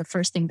think, is the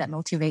first thing that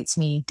motivates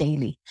me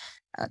daily.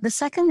 The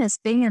second is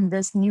being in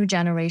this new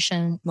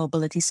generation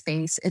mobility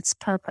space, its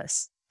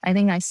purpose. I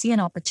think I see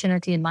an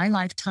opportunity in my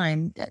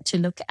lifetime to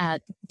look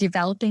at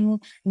developing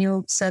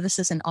new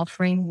services and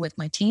offering with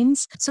my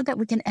teams so that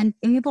we can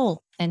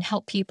enable and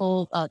help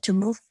people to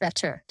move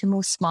better, to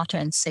move smarter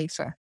and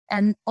safer.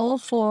 And all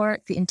for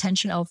the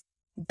intention of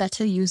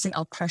better using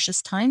our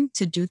precious time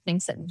to do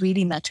things that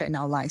really matter in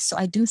our lives. So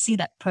I do see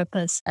that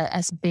purpose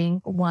as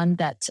being one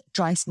that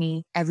drives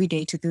me every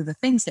day to do the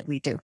things that we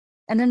do.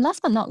 And then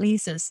last but not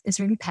least is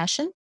really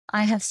passion.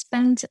 I have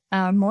spent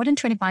more than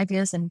 25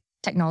 years in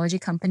technology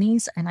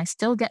companies, and I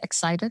still get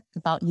excited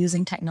about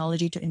using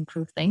technology to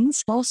improve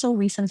things. Also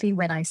recently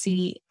when I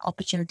see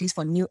opportunities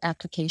for new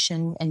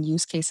application and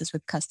use cases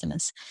with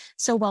customers.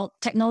 So while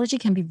technology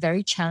can be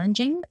very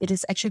challenging, it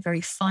is actually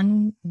very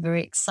fun,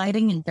 very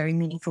exciting, and very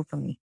meaningful for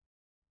me.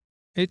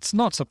 It's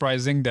not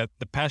surprising that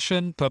the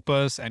passion,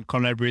 purpose, and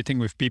collaborating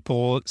with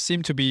people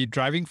seem to be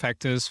driving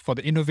factors for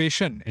the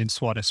innovation in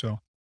SWOT as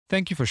well.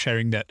 Thank you for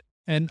sharing that.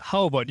 And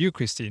how about you,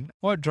 Christine?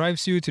 What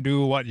drives you to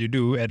do what you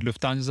do at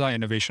Lufthansa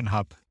Innovation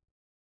Hub?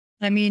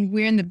 I mean,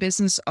 we're in the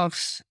business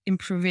of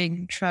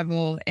improving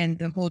travel and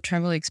the whole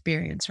travel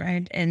experience,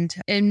 right? And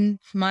in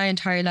my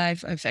entire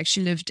life, I've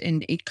actually lived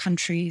in 8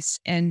 countries.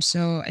 And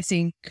so I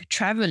think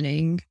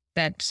traveling,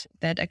 that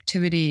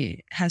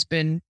activity has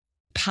been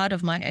part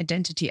of my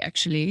identity,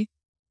 actually.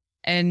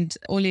 And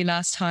only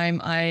last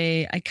time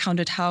I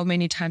counted how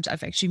many times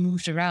I've actually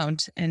moved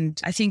around. And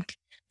I think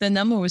the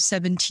number was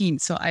 17.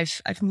 So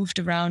I've moved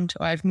around,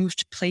 or I've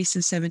moved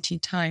places 17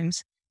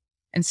 times.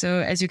 And so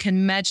as you can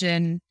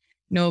imagine,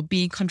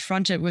 being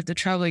confronted with the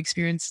travel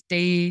experience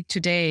day to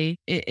day,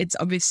 it's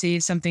obviously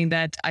something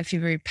that I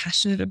feel very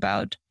passionate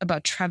about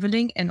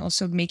traveling, and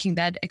also making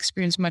that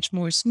experience much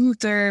more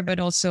smoother, but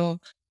also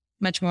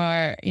much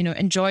more,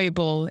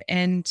 enjoyable.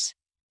 And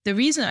the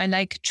reason I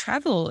like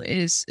travel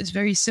is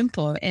very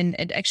simple, and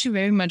it actually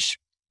very much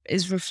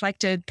is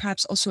reflected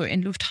perhaps also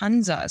in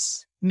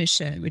Lufthansa's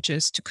mission, which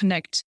is to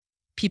connect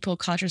people,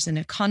 cultures, and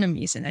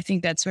economies. And I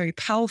think that's very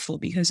powerful,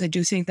 because I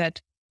do think that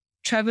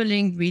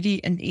traveling really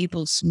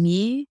enables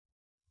me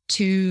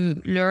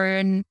to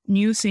learn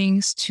new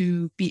things,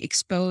 to be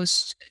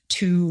exposed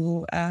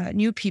to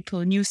new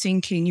people, new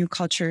thinking, new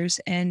cultures,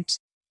 and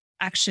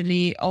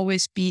actually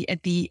always be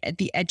at the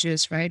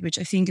edges, right? Which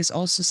I think is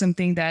also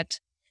something that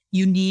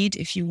you need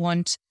if you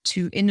want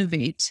to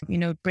innovate,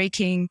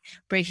 breaking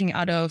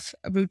out of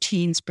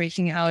routines,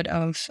 breaking out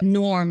of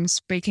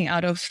norms, breaking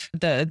out of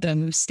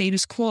the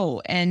status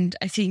quo. And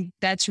I think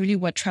that's really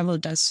what travel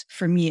does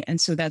for me. And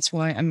so that's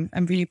why I'm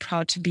really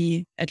proud to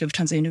be at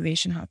Lufthansa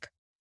Innovation Hub.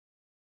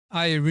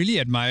 I really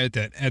admire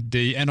that at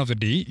the end of the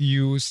day,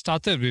 you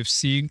started with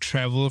seeing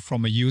travel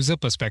from a user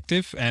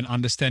perspective and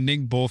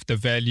understanding both the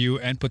value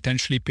and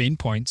potentially pain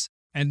points,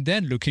 and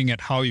then looking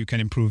at how you can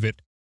improve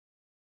it.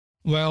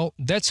 Well,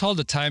 that's all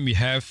the time we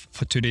have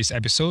for today's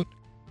episode.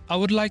 I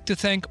would like to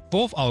thank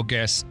both our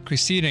guests,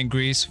 Christine and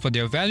Grace, for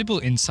their valuable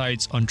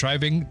insights on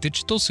driving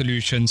digital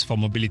solutions for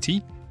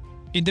mobility.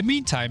 In the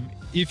meantime,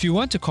 if you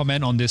want to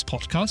comment on this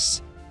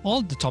podcast,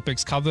 all the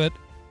topics covered,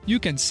 you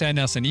can send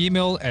us an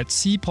email at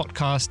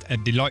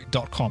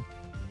seapodcast@deloitte.com.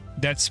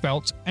 That's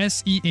spelled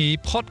SEA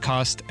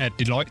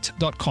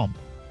podcast@deloitte.com.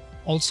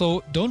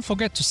 Also, don't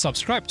forget to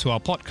subscribe to our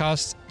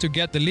podcast to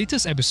get the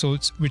latest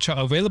episodes, which are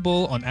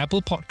available on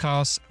Apple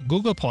Podcasts,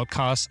 Google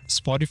Podcasts,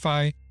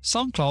 Spotify,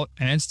 SoundCloud,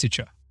 and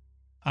Stitcher.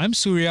 I'm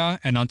Surya,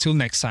 and until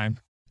next time.